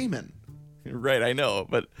Matt Damon. Right, I know,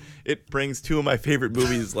 but it brings two of my favorite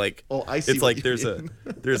movies. Like, Oh, I see It's what like you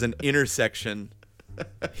there's an intersection,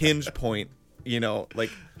 hinge point. Like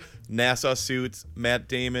NASA suits, Matt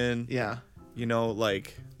Damon. Yeah.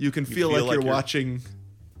 Like You can feel like you're watching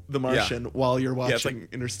The Martian while you're it's watching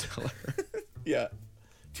Interstellar. yeah,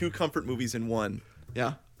 two comfort movies in one.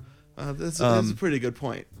 Yeah. That's a pretty good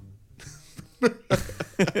point.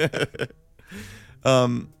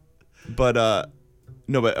 But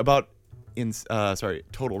about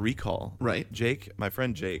Total Recall. Right. Jake, my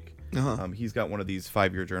friend Jake, Uh-huh. he's got one of these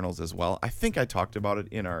 5-year journals as well. I think I talked about it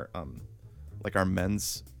in our our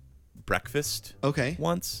men's breakfast Okay.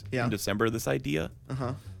 once Yeah. in December, this idea.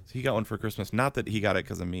 Uh-huh. So he got one for Christmas. Not that he got it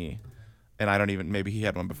because of me, and I don't even, maybe he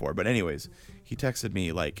had one before. But anyways, he texted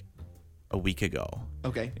me like a week ago,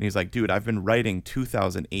 Okay. and he's like, "Dude, I've been writing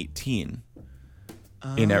 2018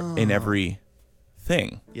 in every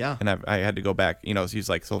thing." Yeah. And I had to go back. So he's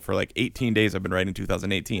like, "So for like 18 days, I've been writing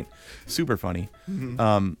 2018." Super funny.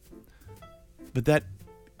 But that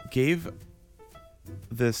gave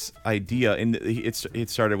this idea, and it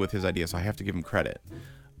started with his idea, so I have to give him credit,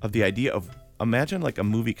 of the idea of, imagine like a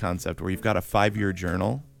movie concept where you've got a 5-year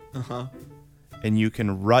journal, and you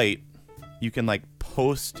can like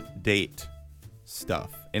post date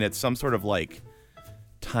stuff, and it's some sort of like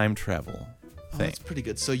time travel Oh, thing. that's pretty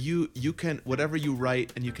good. So you can, whatever you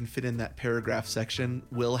write and you can fit in that paragraph section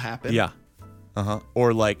will happen. Yeah.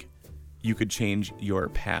 Or like you could change your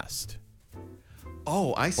past.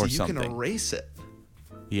 Oh, I see. Or You can something. erase it.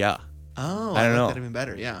 Yeah. Oh, I don't like know. that even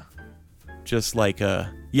better. Yeah. Just like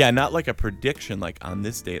not like a prediction, like on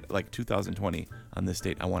this date, like 2020, on this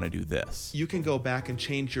date, I want to do this. You can go back and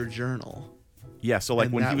change your journal. Yeah, so like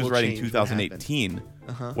And when that he was will writing change what happened. 2018,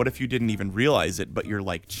 what if you didn't even realize it, but you're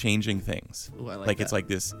like changing things? Ooh, I like it's that. like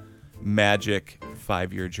this magic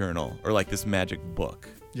 5-year journal, or like this magic book.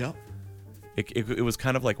 Yep. It was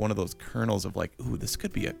kind of like one of those kernels of like, ooh, this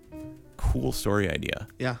could be a cool story idea.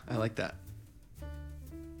 Yeah, I like that.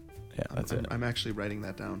 Yeah, that's it. I'm actually writing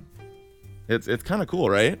that down. It's kind of cool,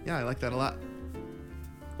 right? Yeah, I like that a lot.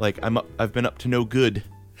 Like I've been up to no good,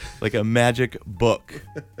 like a magic book,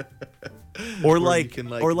 or Where like, you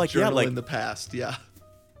can, or like, yeah, journal like in the past. Yeah.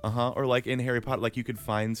 or like in Harry Potter, like you could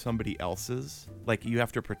find somebody else's, like you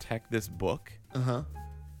have to protect this book,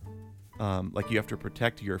 like you have to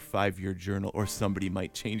protect your 5-year journal, or somebody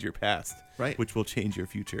might change your past, Right. which will change your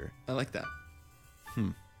future. I like that.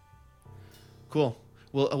 Cool.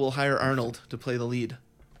 We'll hire Arnold to play the lead.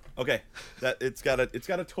 Okay, that it's got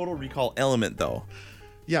a Total Recall element though.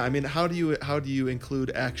 Yeah, I mean, how do you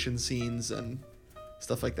include action scenes and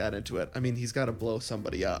stuff like that into it? I mean, he's got to blow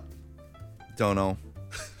somebody up. Don't know,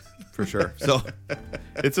 for sure. So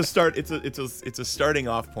it's a start. It's a starting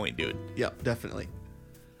off point, dude. Yeah, definitely.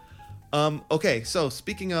 Okay, so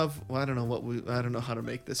speaking of, well, I don't know how to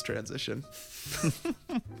make this transition.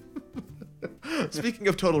 Speaking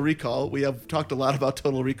of Total Recall, we have talked a lot about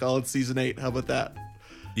Total Recall in season 8. How about that?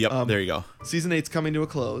 Yep, there you go. Season 8's coming to a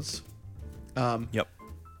close. Yep.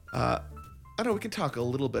 I don't know, we can talk a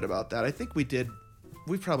little bit about that. I think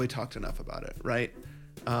we've probably talked enough about it, right?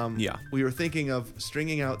 Yeah. We were thinking of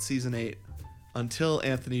stringing out season 8 until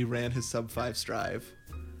Anthony ran his sub 5 strive.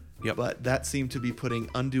 Yep. But that seemed to be putting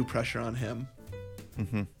undue pressure on him.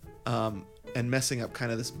 And messing up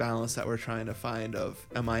kind of this balance that we're trying to find of,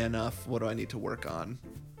 am I enough? What do I need to work on?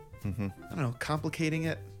 I don't know, complicating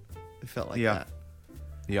it. It felt like Yeah. that.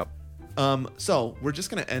 Yep. So we're just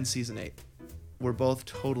going to end season 8. We're both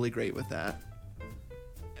totally great with that.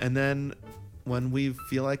 And then when we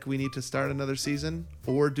feel like we need to start another season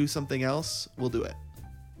or do something else, we'll do it.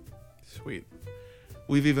 Sweet.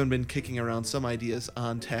 We've even been kicking around some ideas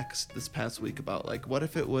on text this past week about like, what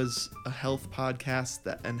if it was a health podcast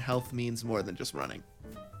and health means more than just running?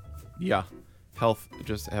 Yeah. Health,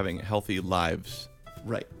 just having healthy lives,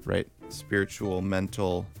 Right. right? Spiritual,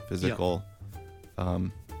 mental, physical.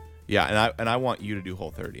 Yeah, and I want you to do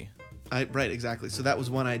Whole 30. Right, exactly. So that was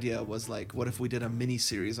one idea, was like, what if we did a mini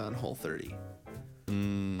series on Whole 30?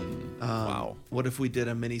 Wow. What if we did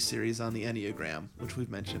a mini series on the Enneagram, which we've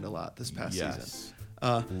mentioned a lot this past season? Yes.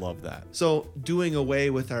 Love that. So doing away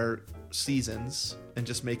with our seasons and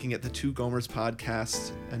just making it the Two Gomers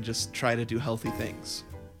podcast and just try to do healthy things.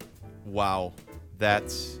 Wow.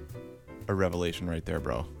 That's a revelation right there,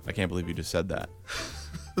 bro. I can't believe you just said that.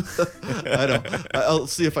 I know. I'll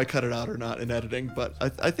see if I cut it out or not in editing, but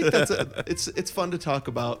I think that's it's fun to talk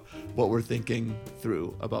about what we're thinking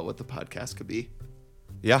through about what the podcast could be.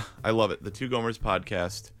 Yeah, I love it. The Two Gomers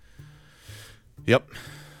podcast. Yep.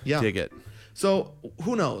 Yeah. Dig it. So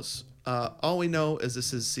who knows? All we know is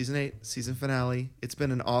this is season 8, season finale. It's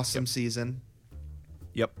been an awesome season.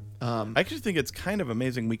 Yep. I actually think it's kind of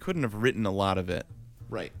amazing. We couldn't have written a lot of it.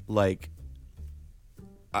 Right. Like,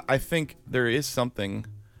 I think there is something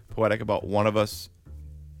poetic about one of us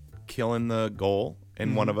killing the goal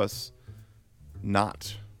and one of us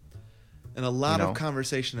not. And a lot of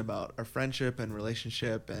conversation about our friendship and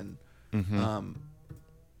relationship and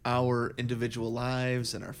our individual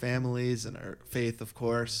lives and our families and our faith, of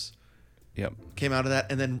course, Yep. came out of that.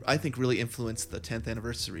 And then I think really influenced the 10th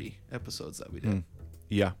anniversary episodes that we did.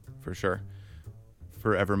 Yeah, for sure.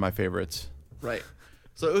 Forever my favorites. Right.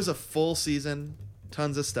 So it was a full season,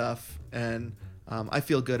 tons of stuff. And I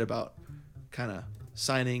feel good about kind of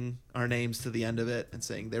signing our names to the end of it and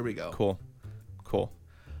saying, there we go. Cool.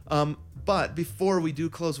 But before we do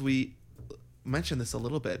close, we mentioned this a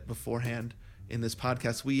little bit beforehand in this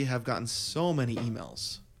podcast. We have gotten so many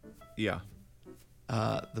emails Yeah.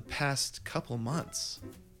 the past couple months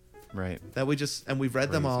Right. that we've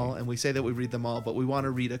read them Crazy. all, and we say that we read them all, but we want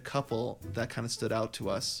to read a couple that kind of stood out to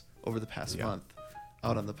us over the past Yeah. month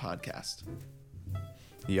out on the podcast.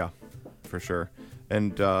 Yeah, for sure.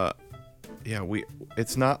 And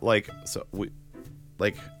it's not like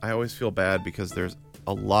I always feel bad because there's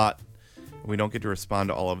a lot. We don't get to respond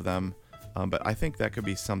to all of them. But I think that could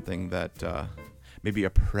be something that maybe a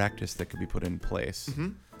practice that could be put in place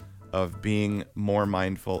of being more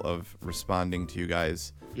mindful of responding to you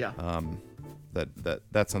guys. Yeah.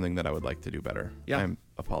 That's something that I would like to do better. Yeah. I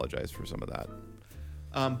apologize for some of that.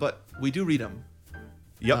 But we do read them.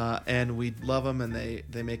 Yep. And we love them, and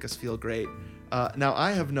they make us feel great. Now,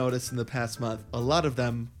 I have noticed in the past month, a lot of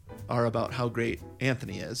them are about how great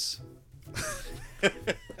Anthony is.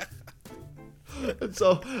 And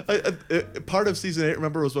so, part of season 8,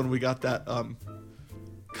 remember, was when we got that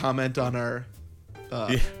comment on our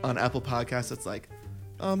on Apple Podcasts. It's like,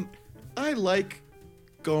 I like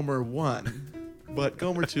Gomer 1, but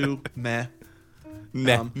Gomer 2, meh.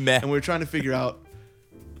 Meh. And we were trying to figure out,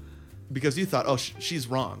 because you thought, oh, she's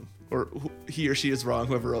wrong, or he or she is wrong,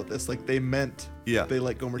 whoever wrote this. Like, they meant they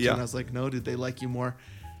like Gomer 2. Yeah. And I was like, no, dude, they like you more.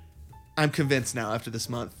 I'm convinced now after this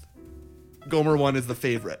month. Gomer 1 is the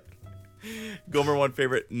favorite. Gomer 1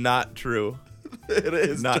 favorite, not true. It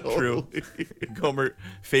is Not totally. true. Gomer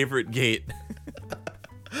favorite gate.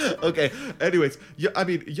 Okay. Anyways,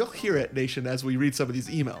 you'll hear it, Nation, as we read some of these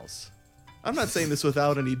emails. I'm not saying this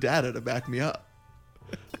without any data to back me up.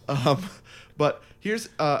 But here's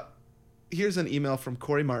an email from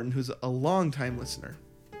Corey Martin, who's a longtime listener.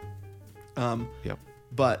 Yep.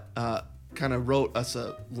 But kind of wrote us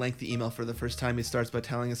a lengthy email for the first time. He starts by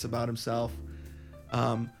telling us about himself.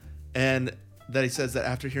 And that he says that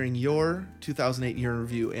after hearing your 2008 year in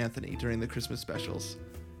review, Anthony, during the Christmas specials,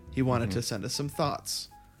 he wanted to send us some thoughts.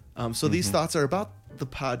 So these thoughts are about the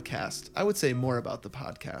podcast. I would say more about the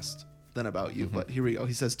podcast than about you, but here we go.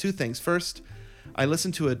 He says 2 things. First, I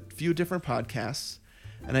listened to a few different podcasts,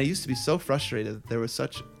 and I used to be so frustrated that there was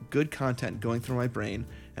such good content going through my brain,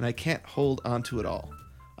 and I can't hold on to it all.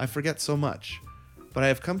 I forget so much. But I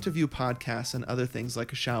have come to view podcasts and other things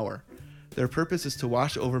like a shower. Their purpose is to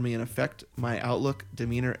wash over me and affect my outlook,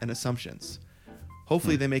 demeanor, and assumptions.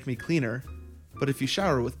 Hopefully they make me cleaner, but if you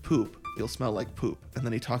shower with poop, you'll smell like poop. And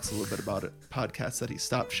then he talks a little bit about it. Podcasts that he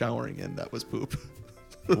stopped showering in, that was poop.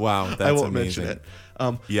 Wow, that's I won't amazing. mention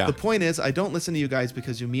it. Yeah. The point is, I don't listen to you guys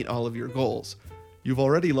because you meet all of your goals. You've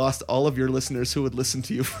already lost all of your listeners who would listen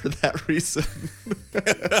to you for that reason.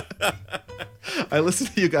 I listen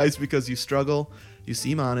to you guys because you struggle, you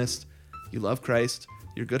seem honest, you love Christ,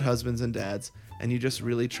 you're good husbands and dads, and you just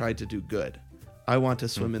really tried to do good. I want to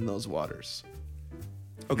swim in those waters.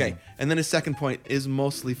 Okay, and then his second point is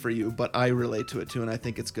mostly for you, but I relate to it too, and I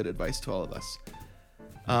think it's good advice to all of us.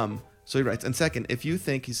 So he writes, and second, if you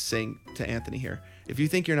think, he's saying to Anthony here, if you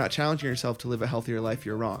think you're not challenging yourself to live a healthier life,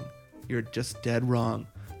 you're wrong. You're just dead wrong.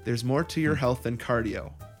 There's more to your health than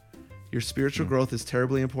cardio. Your spiritual growth is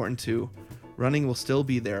terribly important too. Running will still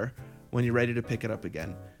be there when you're ready to pick it up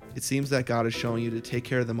again. It seems that God is showing you to take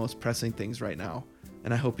care of the most pressing things right now,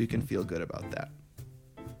 and I hope you can feel good about that.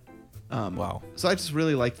 Wow. So I just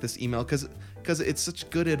really liked this email because it's such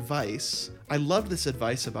good advice. I love this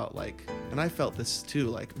advice about and I felt this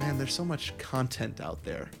too, man, there's so much content out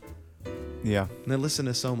there. Yeah. And I listen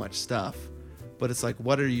to so much stuff, but it's like,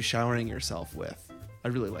 what are you showering yourself with? I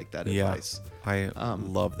really like that advice. I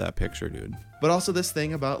love that picture, dude. But also this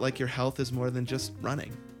thing about your health is more than just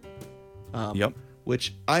running. Yep.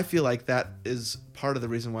 Which I feel like that is part of the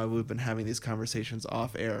reason why we've been having these conversations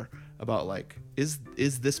off air about is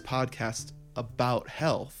this podcast about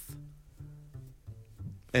health?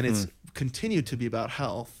 And it's continued to be about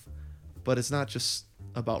health, but it's not just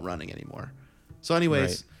about running anymore. So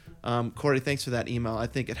anyways, Corey, thanks for that email. I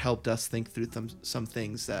think it helped us think through some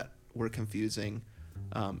things that were confusing,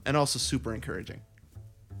 and also super encouraging.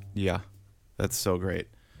 Yeah, that's so great.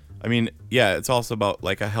 I mean, yeah, it's also about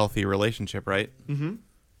like a healthy relationship, right? Mm-hmm.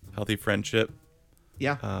 Healthy friendship.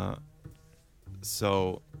 Yeah.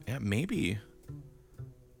 So yeah, maybe.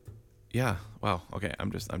 Yeah. Wow. Okay.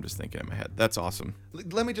 I'm just thinking in my head. That's awesome.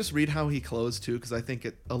 Let me just read how he closed too, because I think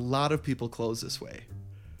a lot of people close this way.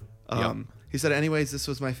 Yep. He said, anyways, this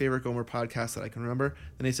was my favorite Gomer podcast that I can remember.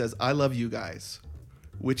 Then he says, I love you guys,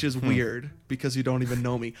 which is weird because you don't even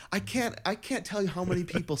know me. I can't tell you how many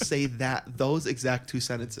people say those exact two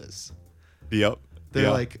sentences. Yep. They're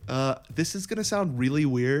Yeah. like, this is going to sound really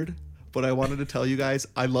weird, but I wanted to tell you guys,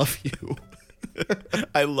 I love you.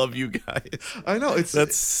 I love you guys. I know.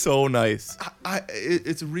 That's so nice.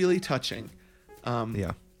 It's really touching.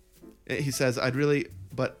 Yeah. He says,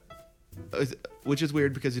 which is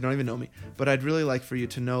weird because you don't even know me, but I'd really like for you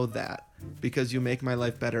to know that because you make my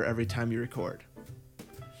life better every time you record.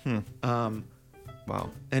 Wow.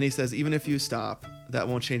 And he says, even if you stop, that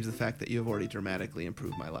won't change the fact that you have already dramatically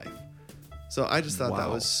improved my life. So I just thought that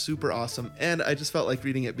Wow. was super awesome. And I just felt like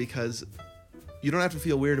reading it because you don't have to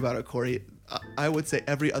feel weird about it, Corey. I would say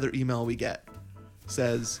every other email we get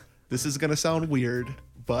says, this is going to sound weird,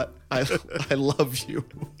 but I love you.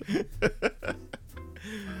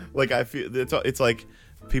 Like I feel it's like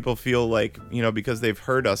people feel like, you know, because they've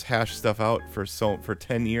heard us hash stuff out for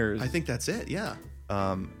 10 years. I think that's it. Yeah.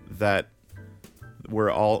 That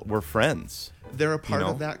we're friends. They're a part know?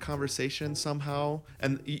 of that conversation somehow.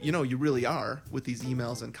 And you know, you really are with these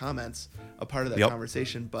emails and comments, a part of that Yep.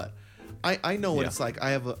 conversation. But I know what Yeah. it's like. I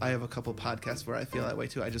have a couple podcasts where I feel that way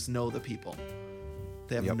too. I just know the people.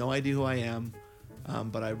 They have Yep. no idea who I am,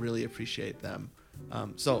 but I really appreciate them.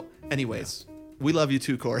 So anyways, we love you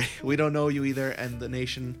too, Corey. We don't know you either. And the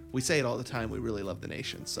nation, we say it all the time. We really love the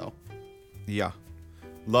nation. So Yeah.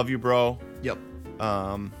 Love you, bro. yep.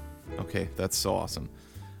 Okay, that's so awesome.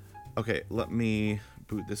 Okay, let me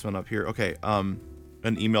boot this one up here. Okay, an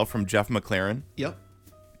email from Jeff McLaren. Yep.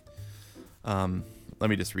 Let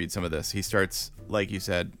me just read some of this. He starts, like you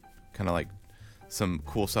said, kind of like some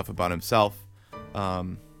cool stuff about himself.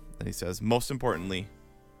 And he says, most importantly,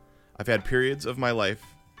 I've had periods of my life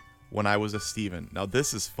when I was a Steven. Now,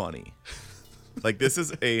 this is funny. Like, this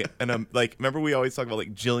is like, remember we always talk about,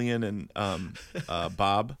 like, Jillian and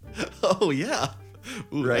Bob? Oh, yeah.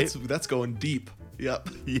 Ooh, Right? That's going deep. Yep.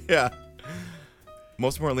 Yeah.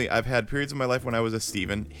 Most importantly, I've had periods of my life when I was a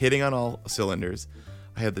Steven, hitting on all cylinders.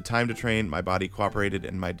 I had the time to train, my body cooperated,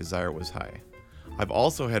 and my desire was high. I've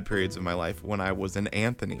also had periods of my life when I was an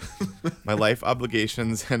Anthony. My life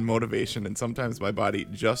obligations and motivation, and sometimes my body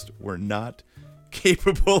just were not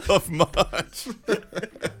capable of much.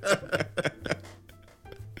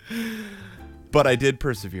 But I did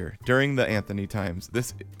persevere during the Anthony times.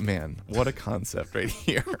 What a concept right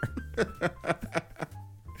here.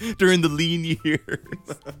 During the lean years.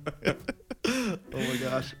 Oh my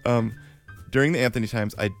gosh. During the Anthony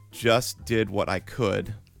times, I just did what I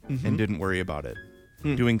could and didn't worry about it.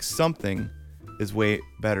 Doing something is way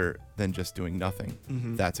better than just doing nothing.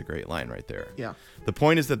 That's a great line right there. Yeah. The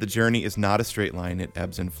point is that the journey is not a straight line. It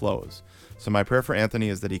ebbs and flows. So my prayer for Anthony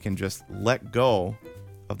is that he can just let go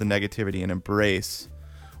of the negativity and embrace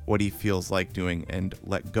what he feels like doing and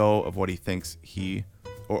let go of what he thinks he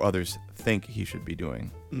or others think he should be doing.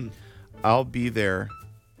 I'll be there.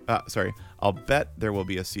 I'll bet there will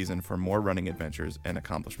be a season for more running adventures and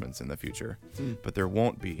accomplishments in the future, but there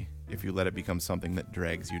won't be if you let it become something that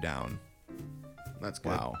drags you down. That's good.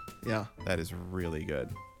 Wow. Yeah. That is really good.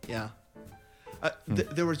 Yeah.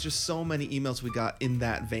 There was just so many emails we got in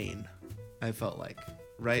that vein. I felt like,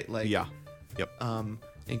 right? Like, Yeah. Yep.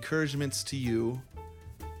 encouragements to you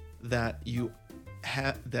that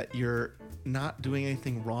that you're not doing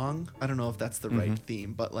anything wrong. I don't know if that's the right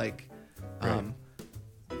theme, but like, Right.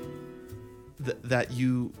 that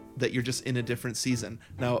you're just in a different season.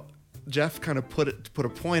 Now, Jeff kind of put a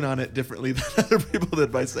point on it differently than other people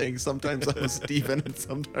did by saying sometimes I'm a Steven and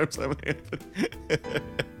sometimes I'm an Anthony.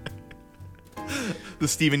 The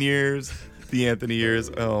Steven years, the Anthony years.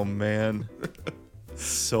 Oh man,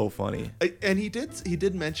 so funny. And he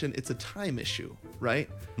did mention it's a time issue, right?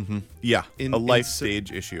 Yeah, In- a life in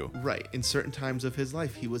stage issue. Right. In certain times of his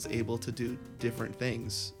life, he was able to do different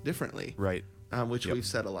things differently, Right. which Yep. we've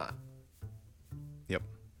said a lot. Yep.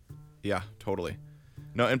 Yeah, totally.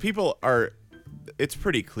 No, and people are. It's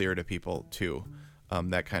pretty clear to people too.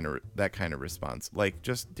 That kind of response, like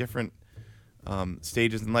just different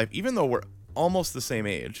stages in life. Even though we're almost the same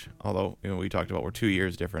age, although we talked about we're 2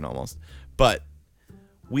 years different almost, but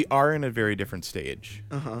we are in a very different stage.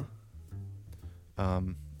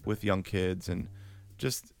 with young kids and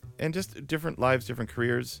just different lives, different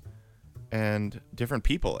careers, and different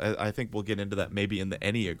people. I think we'll get into that maybe in the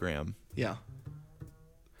Enneagram. Yeah.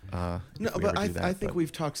 if No, we but ever do that, I think but-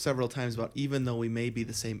 we've talked several times about even though we may be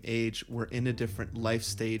the same age, we're in a different life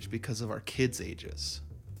stage because of our kids' ages.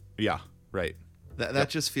 Yeah, right. That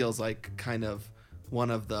just feels like kind of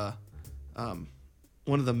one of the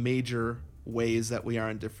major ways that we are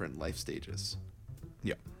in different life stages.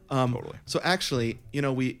 Yeah, Um, totally. So actually,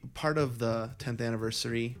 we part of the 10th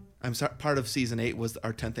anniversary. I'm sorry, part of season 8 was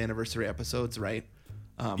our 10th anniversary episodes, right?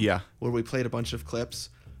 Yeah. Where we played a bunch of clips,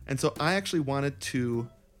 and so I actually wanted to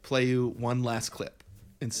play you one last clip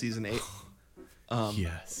in season 8.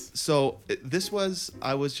 Yes. So it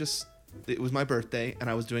was my birthday, and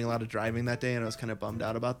I was doing a lot of driving that day, and I was kind of bummed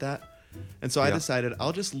out about that. And so I Yeah. decided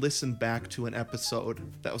I'll just listen back to an episode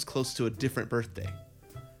that was close to a different birthday.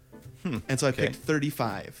 And so I okay. picked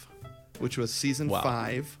 35, which was season Wow.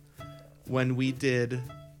 5, when we did.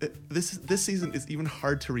 This season is even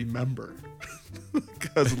hard to remember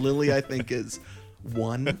because Lily, I think, is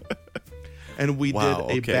 1, and we Wow,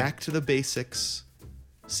 did a okay. back to the basics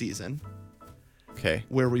season Okay.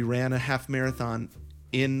 where we ran a half marathon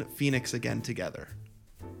in Phoenix again together.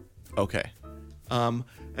 Okay.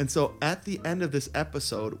 And so at the end of this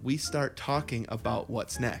episode, we start talking about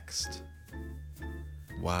what's next.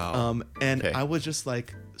 Wow. And Okay. I was just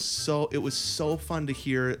like, it was so fun to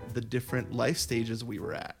hear the different life stages we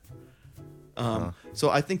were at. So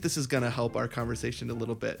I think this is going to help our conversation a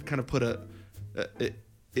little bit, kind of put it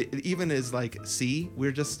even is like, see,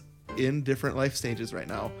 we're just in different life stages right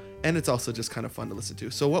now. And it's also just kind of fun to listen to.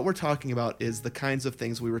 So what we're talking about is the kinds of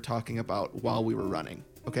things we were talking about while we were running.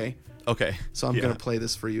 Okay. Okay. So I'm Yeah. going to play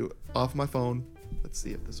this for you off my phone. Let's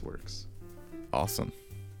see if this works. Awesome.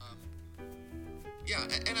 Yeah,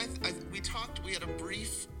 and we had a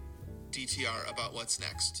brief DTR about what's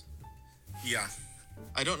next. Yeah.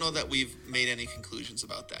 I don't know that we've made any conclusions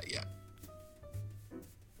about that yet.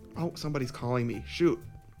 Oh, somebody's calling me. Shoot.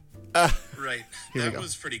 Right. Here we That go.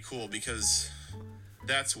 was pretty cool because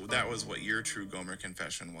that was what your true Gomer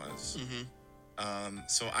confession was. Mm-hmm.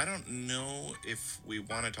 So I don't know if we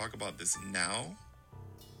want to talk about this now,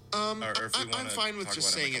 Um, or if we want I'm to fine with talk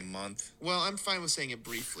just about saying it it. in like a month. Well, I'm fine with saying it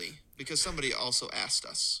briefly because somebody also asked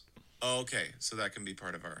us. Oh, okay, so that can be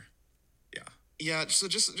part of our, yeah. Yeah, so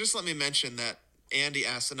just let me mention that Andy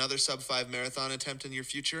asked another sub-5 marathon attempt in your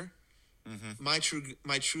future. Mm-hmm.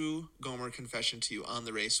 My true Gomer confession to you on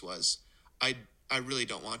the race was, I really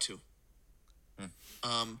don't want to.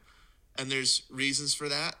 And there's reasons for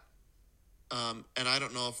that. And I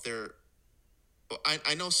don't know if they're.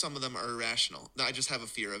 I know some of them are irrational. I just have a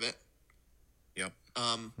fear of it. Yep.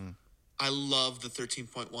 I love the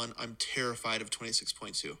 13.1. I'm terrified of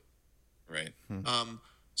 26.2. Right.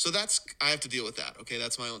 So I have to deal with that. Okay,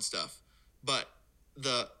 that's my own stuff. But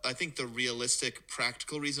I think the realistic,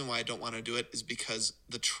 practical reason why I don't want to do it is because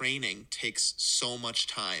the training takes so much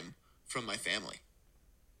time from my family.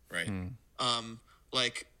 Right.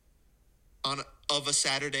 Like of a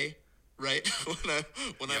Saturday, right?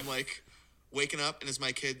 when I'm like waking up and it's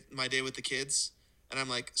my day with the kids, and I'm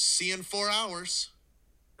like, see you in 4 hours.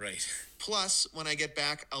 Right. Plus, when I get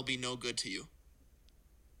back, I'll be no good to you.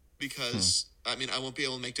 Because, I won't be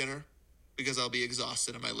able to make dinner because I'll be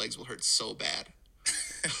exhausted and my legs will hurt so bad.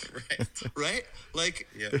 Right. Right? Like,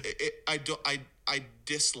 Yeah. I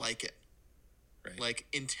dislike it, Right. like,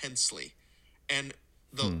 intensely. And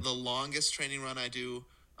the longest training run I do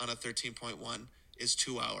on a 13.1 is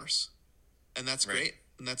 2 hours. And that's Right. great.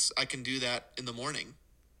 And I can do that in the morning,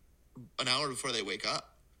 an hour before they wake up.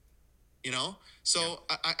 So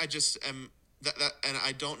I just am that, and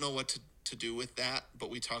I don't know what to do with that, but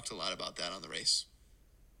we talked a lot about that on the race.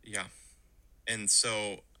 Yeah. And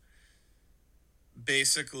so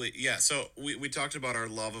basically, yeah, so we talked about our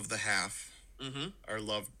love of the half. Mm-hmm. Our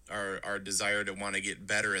love, our desire to want to get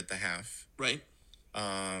better at the half. Right?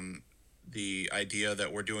 The idea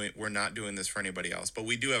that we're not doing this for anybody else, but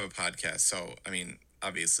we do have a podcast. So,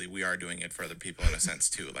 obviously we are doing it for other people in a sense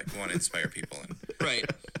too. Like we want to inspire people and Right.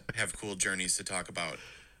 have cool journeys to talk about.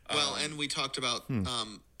 Well, and we talked about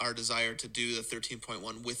our desire to do the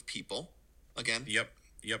 13.1 with people again.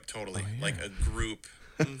 Yep, totally. Like a group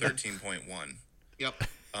 13.1. Yep.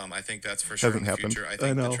 I think that's for sure in Hasn't the happened. future. I I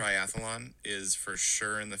think the know. triathlon is for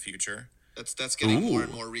sure in the future. That's getting more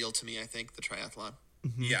and more real to me, I think, the triathlon.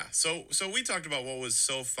 Yeah. So we talked about what was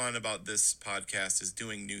so fun about this podcast is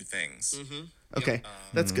doing new things. Okay,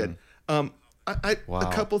 that's good. A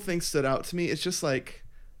Wow. couple things stood out to me. It's just like,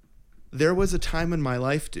 there was a time in my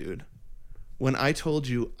life, dude, when I told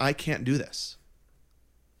you I can't do this.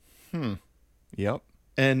 Yep.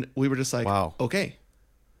 And we were just like, Wow. okay.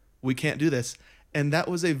 we can't do this. And that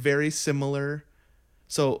was a very similar.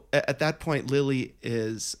 So at that point, Lily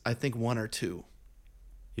is, I think, 1 or 2.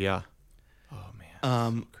 Yeah. Oh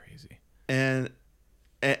man. So crazy.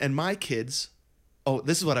 And my kids, oh,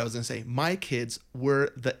 this is what I was going to say. My kids were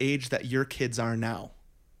the age that your kids are now.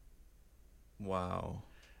 Wow.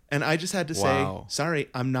 And I just had to Wow. say, sorry,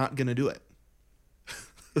 I'm not going to do it.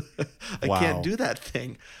 I Wow. can't do that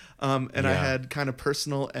thing. And I Yeah. had kind of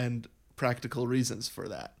personal and practical reasons for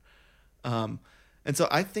that. And so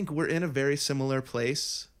I think we're in a very similar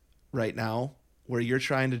place right now where you're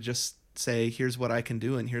trying to just say, here's what I can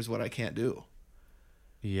do and here's what I can't do.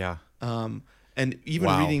 Yeah. And even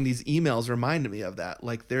Wow. reading these emails reminded me of that.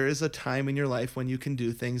 Like, there is a time in your life when you can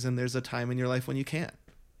do things and there's a time in your life when you can't.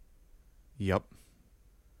 Yep.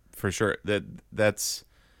 For sure. That's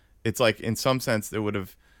it's like, in some sense, it would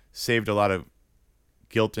have saved a lot of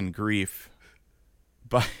guilt and grief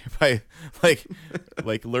by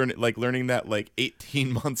learning that like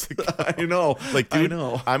 18 months ago. I know. Like, dude, I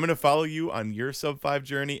know. I'm gonna follow you on your sub 5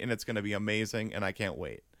 journey, and it's gonna be amazing, and I can't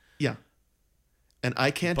wait. Yeah. And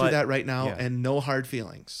I can't do But- that right now, yeah. and no hard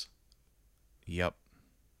feelings. Yep.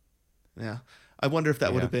 Yeah. I wonder if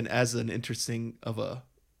that would Yeah. have been as an interesting of a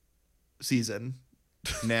season.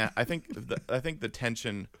 Nah, I think the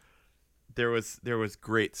tension. There was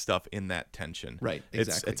great stuff in that tension. Right,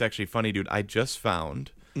 exactly. It's actually funny, dude. I just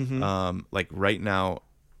found, like right now,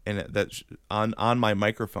 and that on my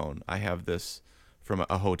microphone, I have this from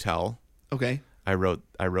a hotel. Okay. I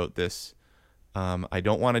wrote this. I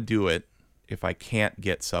don't want to do it if I can't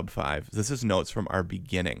get sub 5. This is notes from our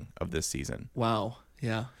beginning of this season. Wow.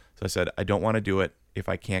 Yeah. So I said, I don't want to do it if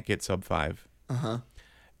I can't get sub 5. Uh-huh.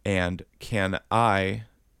 And can I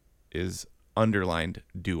is underlined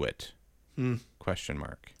do it? Question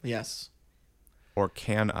mark. Yes. Or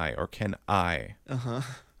can I? I Uh-huh.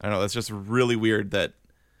 don't know. That's just really weird that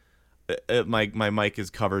my mic is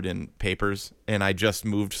covered in papers, and I just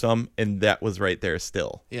moved some, and that was right there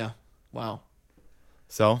still. Yeah. Wow.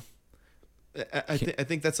 So I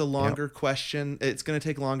think that's a longer question. It's going to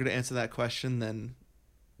take longer to answer that question than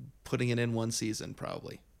putting it in one season,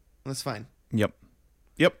 probably. That's fine. yep.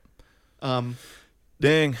 Um,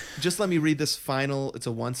 Dang. just let me read this final. It's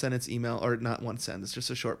a 1-sentence email, or not 1 sentence,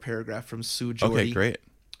 just a short paragraph from Sue Jordy. Okay, great.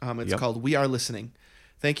 It's Yep. called "We Are Listening."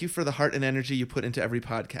 Thank you for the heart and energy you put into every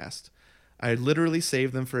podcast. I literally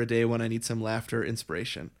save them for a day when I need some laughter or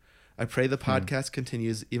inspiration. I pray the podcast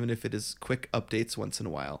continues, even if it is quick updates once in a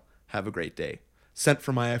while. Have a great day. Sent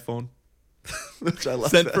from my iPhone. Which I love.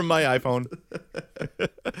 Sent that. from my iPhone.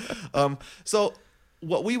 So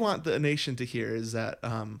what we want the nation to hear is that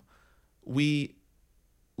we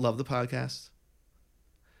love the podcast.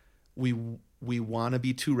 We want to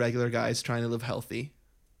be 2 regular guys trying to live healthy.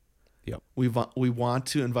 Yep. We want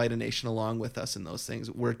to invite a nation along with us in those things.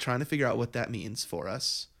 We're trying to figure out what that means for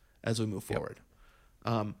us as we move forward.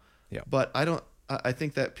 Yep. But I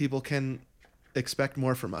think that people can expect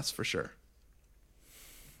more from us for sure.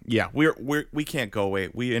 Yeah, we can't go away.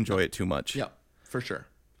 We enjoy it too much. Yeah, for sure.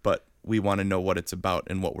 But we want to know what it's about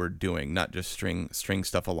and what we're doing, not just string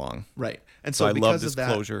stuff along. Right. And So so I because love this of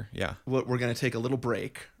that, closure. Yeah. we're going to take a little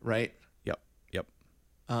break, right? Yep.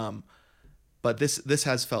 But this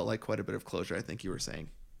has felt like quite a bit of closure, I think you were saying.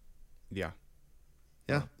 Yeah.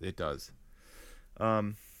 Yeah. It does.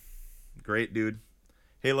 Great, dude.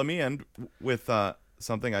 Hey, let me end with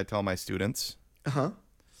something I tell my students. Uh-huh.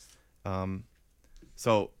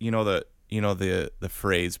 So the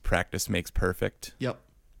phrase "practice makes perfect," Yep.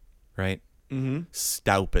 right? Mm-hmm.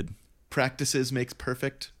 Stupid. Practices makes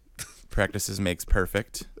perfect. Practices makes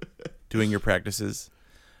perfect. Doing your practices.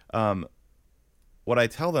 What I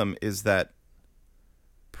tell them is that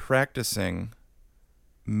practicing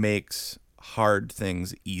makes hard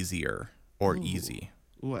things easier or easy.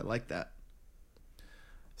 Ooh, I like that.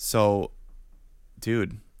 So,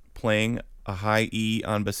 dude, playing a high E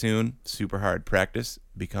on bassoon, super hard. Practice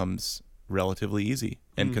becomes relatively easy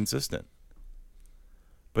and consistent.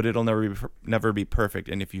 But it'll never be perfect.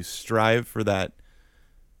 And if you strive for that,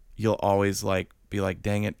 you'll always be like,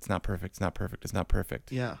 dang it, it's not perfect, it's not perfect, it's not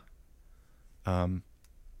perfect. Yeah.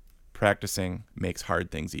 Practicing makes hard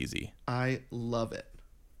things easy. I love it.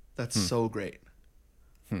 That's so great.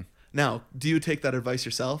 Now, do you take that advice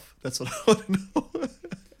yourself? That's what I want to know.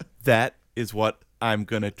 That is what I'm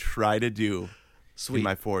going to try to do Sweet. in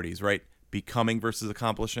my 40s, right? Becoming versus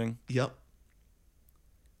accomplishing. Yep.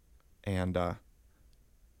 And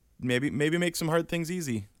maybe make some hard things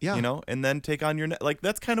easy. Yeah. And then take on your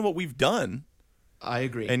that's kind of what we've done. I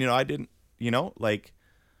agree. And I didn't,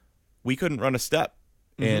 we couldn't run a step.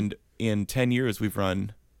 And in 10 years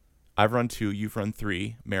I've run 2, you've run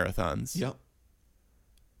 3 marathons. Yep.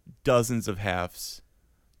 dozens of halves,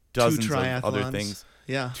 dozens of other triathlons. things.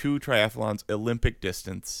 Yeah. 2 triathlons, Olympic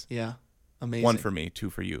distance. Yeah. Amazing. 1 for me, 2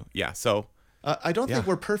 for you. Yeah. So I don't think Yeah.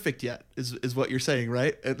 we're perfect yet, is what you're saying,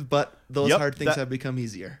 right? But those Yep, hard things that- have become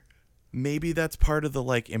easier. maybe that's part of the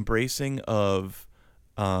like embracing of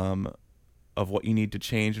what you need to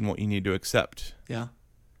change and what you need to accept Yeah.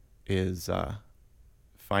 is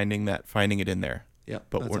finding it in there. Yeah.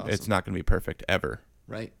 But that's it's awesome. not going to be perfect ever.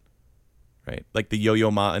 Right. Right? Like the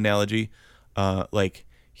Yo-Yo Ma analogy, like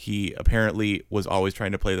he apparently was always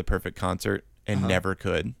trying to play the perfect concert and never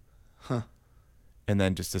could. Huh. And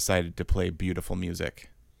then just decided to play beautiful music.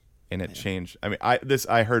 And it changed. I mean,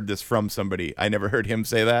 I heard this from somebody. I never heard him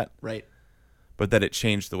say that, Right. but that it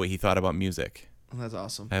changed the way he thought about music. Well, that's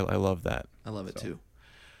awesome. I love that. I love it too.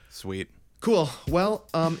 Sweet. Cool. Well,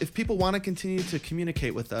 if people want to continue to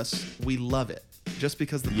communicate with us, we love it. Just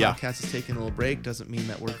because the Yeah. podcast is taking a little break doesn't mean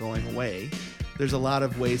that we're going away. There's a lot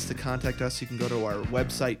of ways to contact us. You can go to our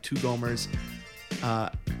website,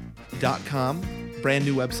 twogomers.com. Brand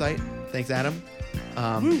new website. Thanks, Adam.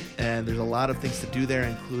 And there's a lot of things to do there,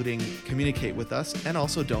 including communicate with us and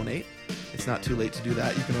also donate. It's not too late to do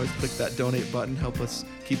that. You can always click that donate button, help us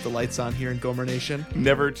keep the lights on here in Gomer Nation.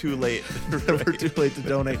 Never too late. Never too late to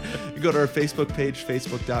donate. You go to our Facebook page,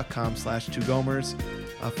 facebook.com/2gomers.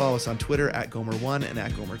 Follow us on Twitter @Gomer1 and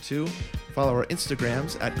 @Gomer2. Follow our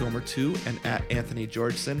Instagrams @Gomer2 and @Anthony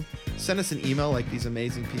Georgeson. Send us an email like these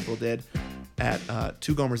amazing people did at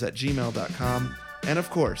 2gomers@gmail.com. And of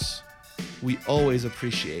course, we always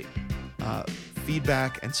appreciate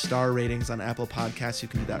feedback and star ratings on Apple Podcasts. You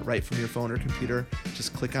can do that right from your phone or computer.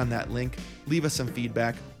 Just click on that link. Leave us some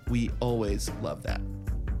feedback. We always love that.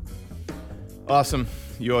 Awesome.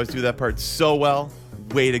 You always do that part so well.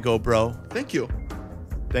 Way to go, bro. Thank you.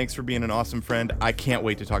 Thanks for being an awesome friend. I can't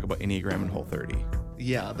wait to talk about Enneagram and Whole30.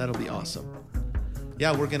 Yeah, that'll be awesome.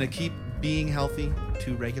 Yeah, we're going to keep being healthy.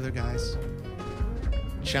 2 regular guys.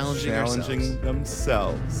 Challenging ourselves.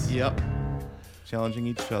 themselves. Yep. Challenging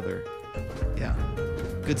each other. Yeah.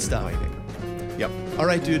 Good stuff. Yep. All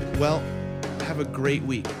right, dude. Well, have a great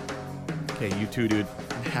week. Okay, you too, dude.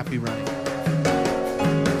 And happy running.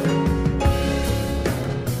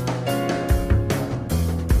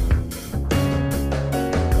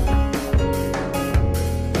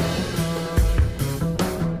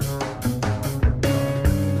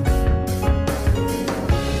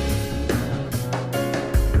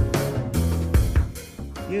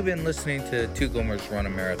 You've been listening to Two Gomers Run a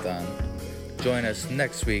Marathon. Join us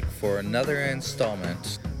next week for another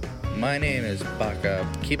installment. My name is Baka.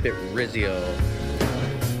 Keep it Rizio.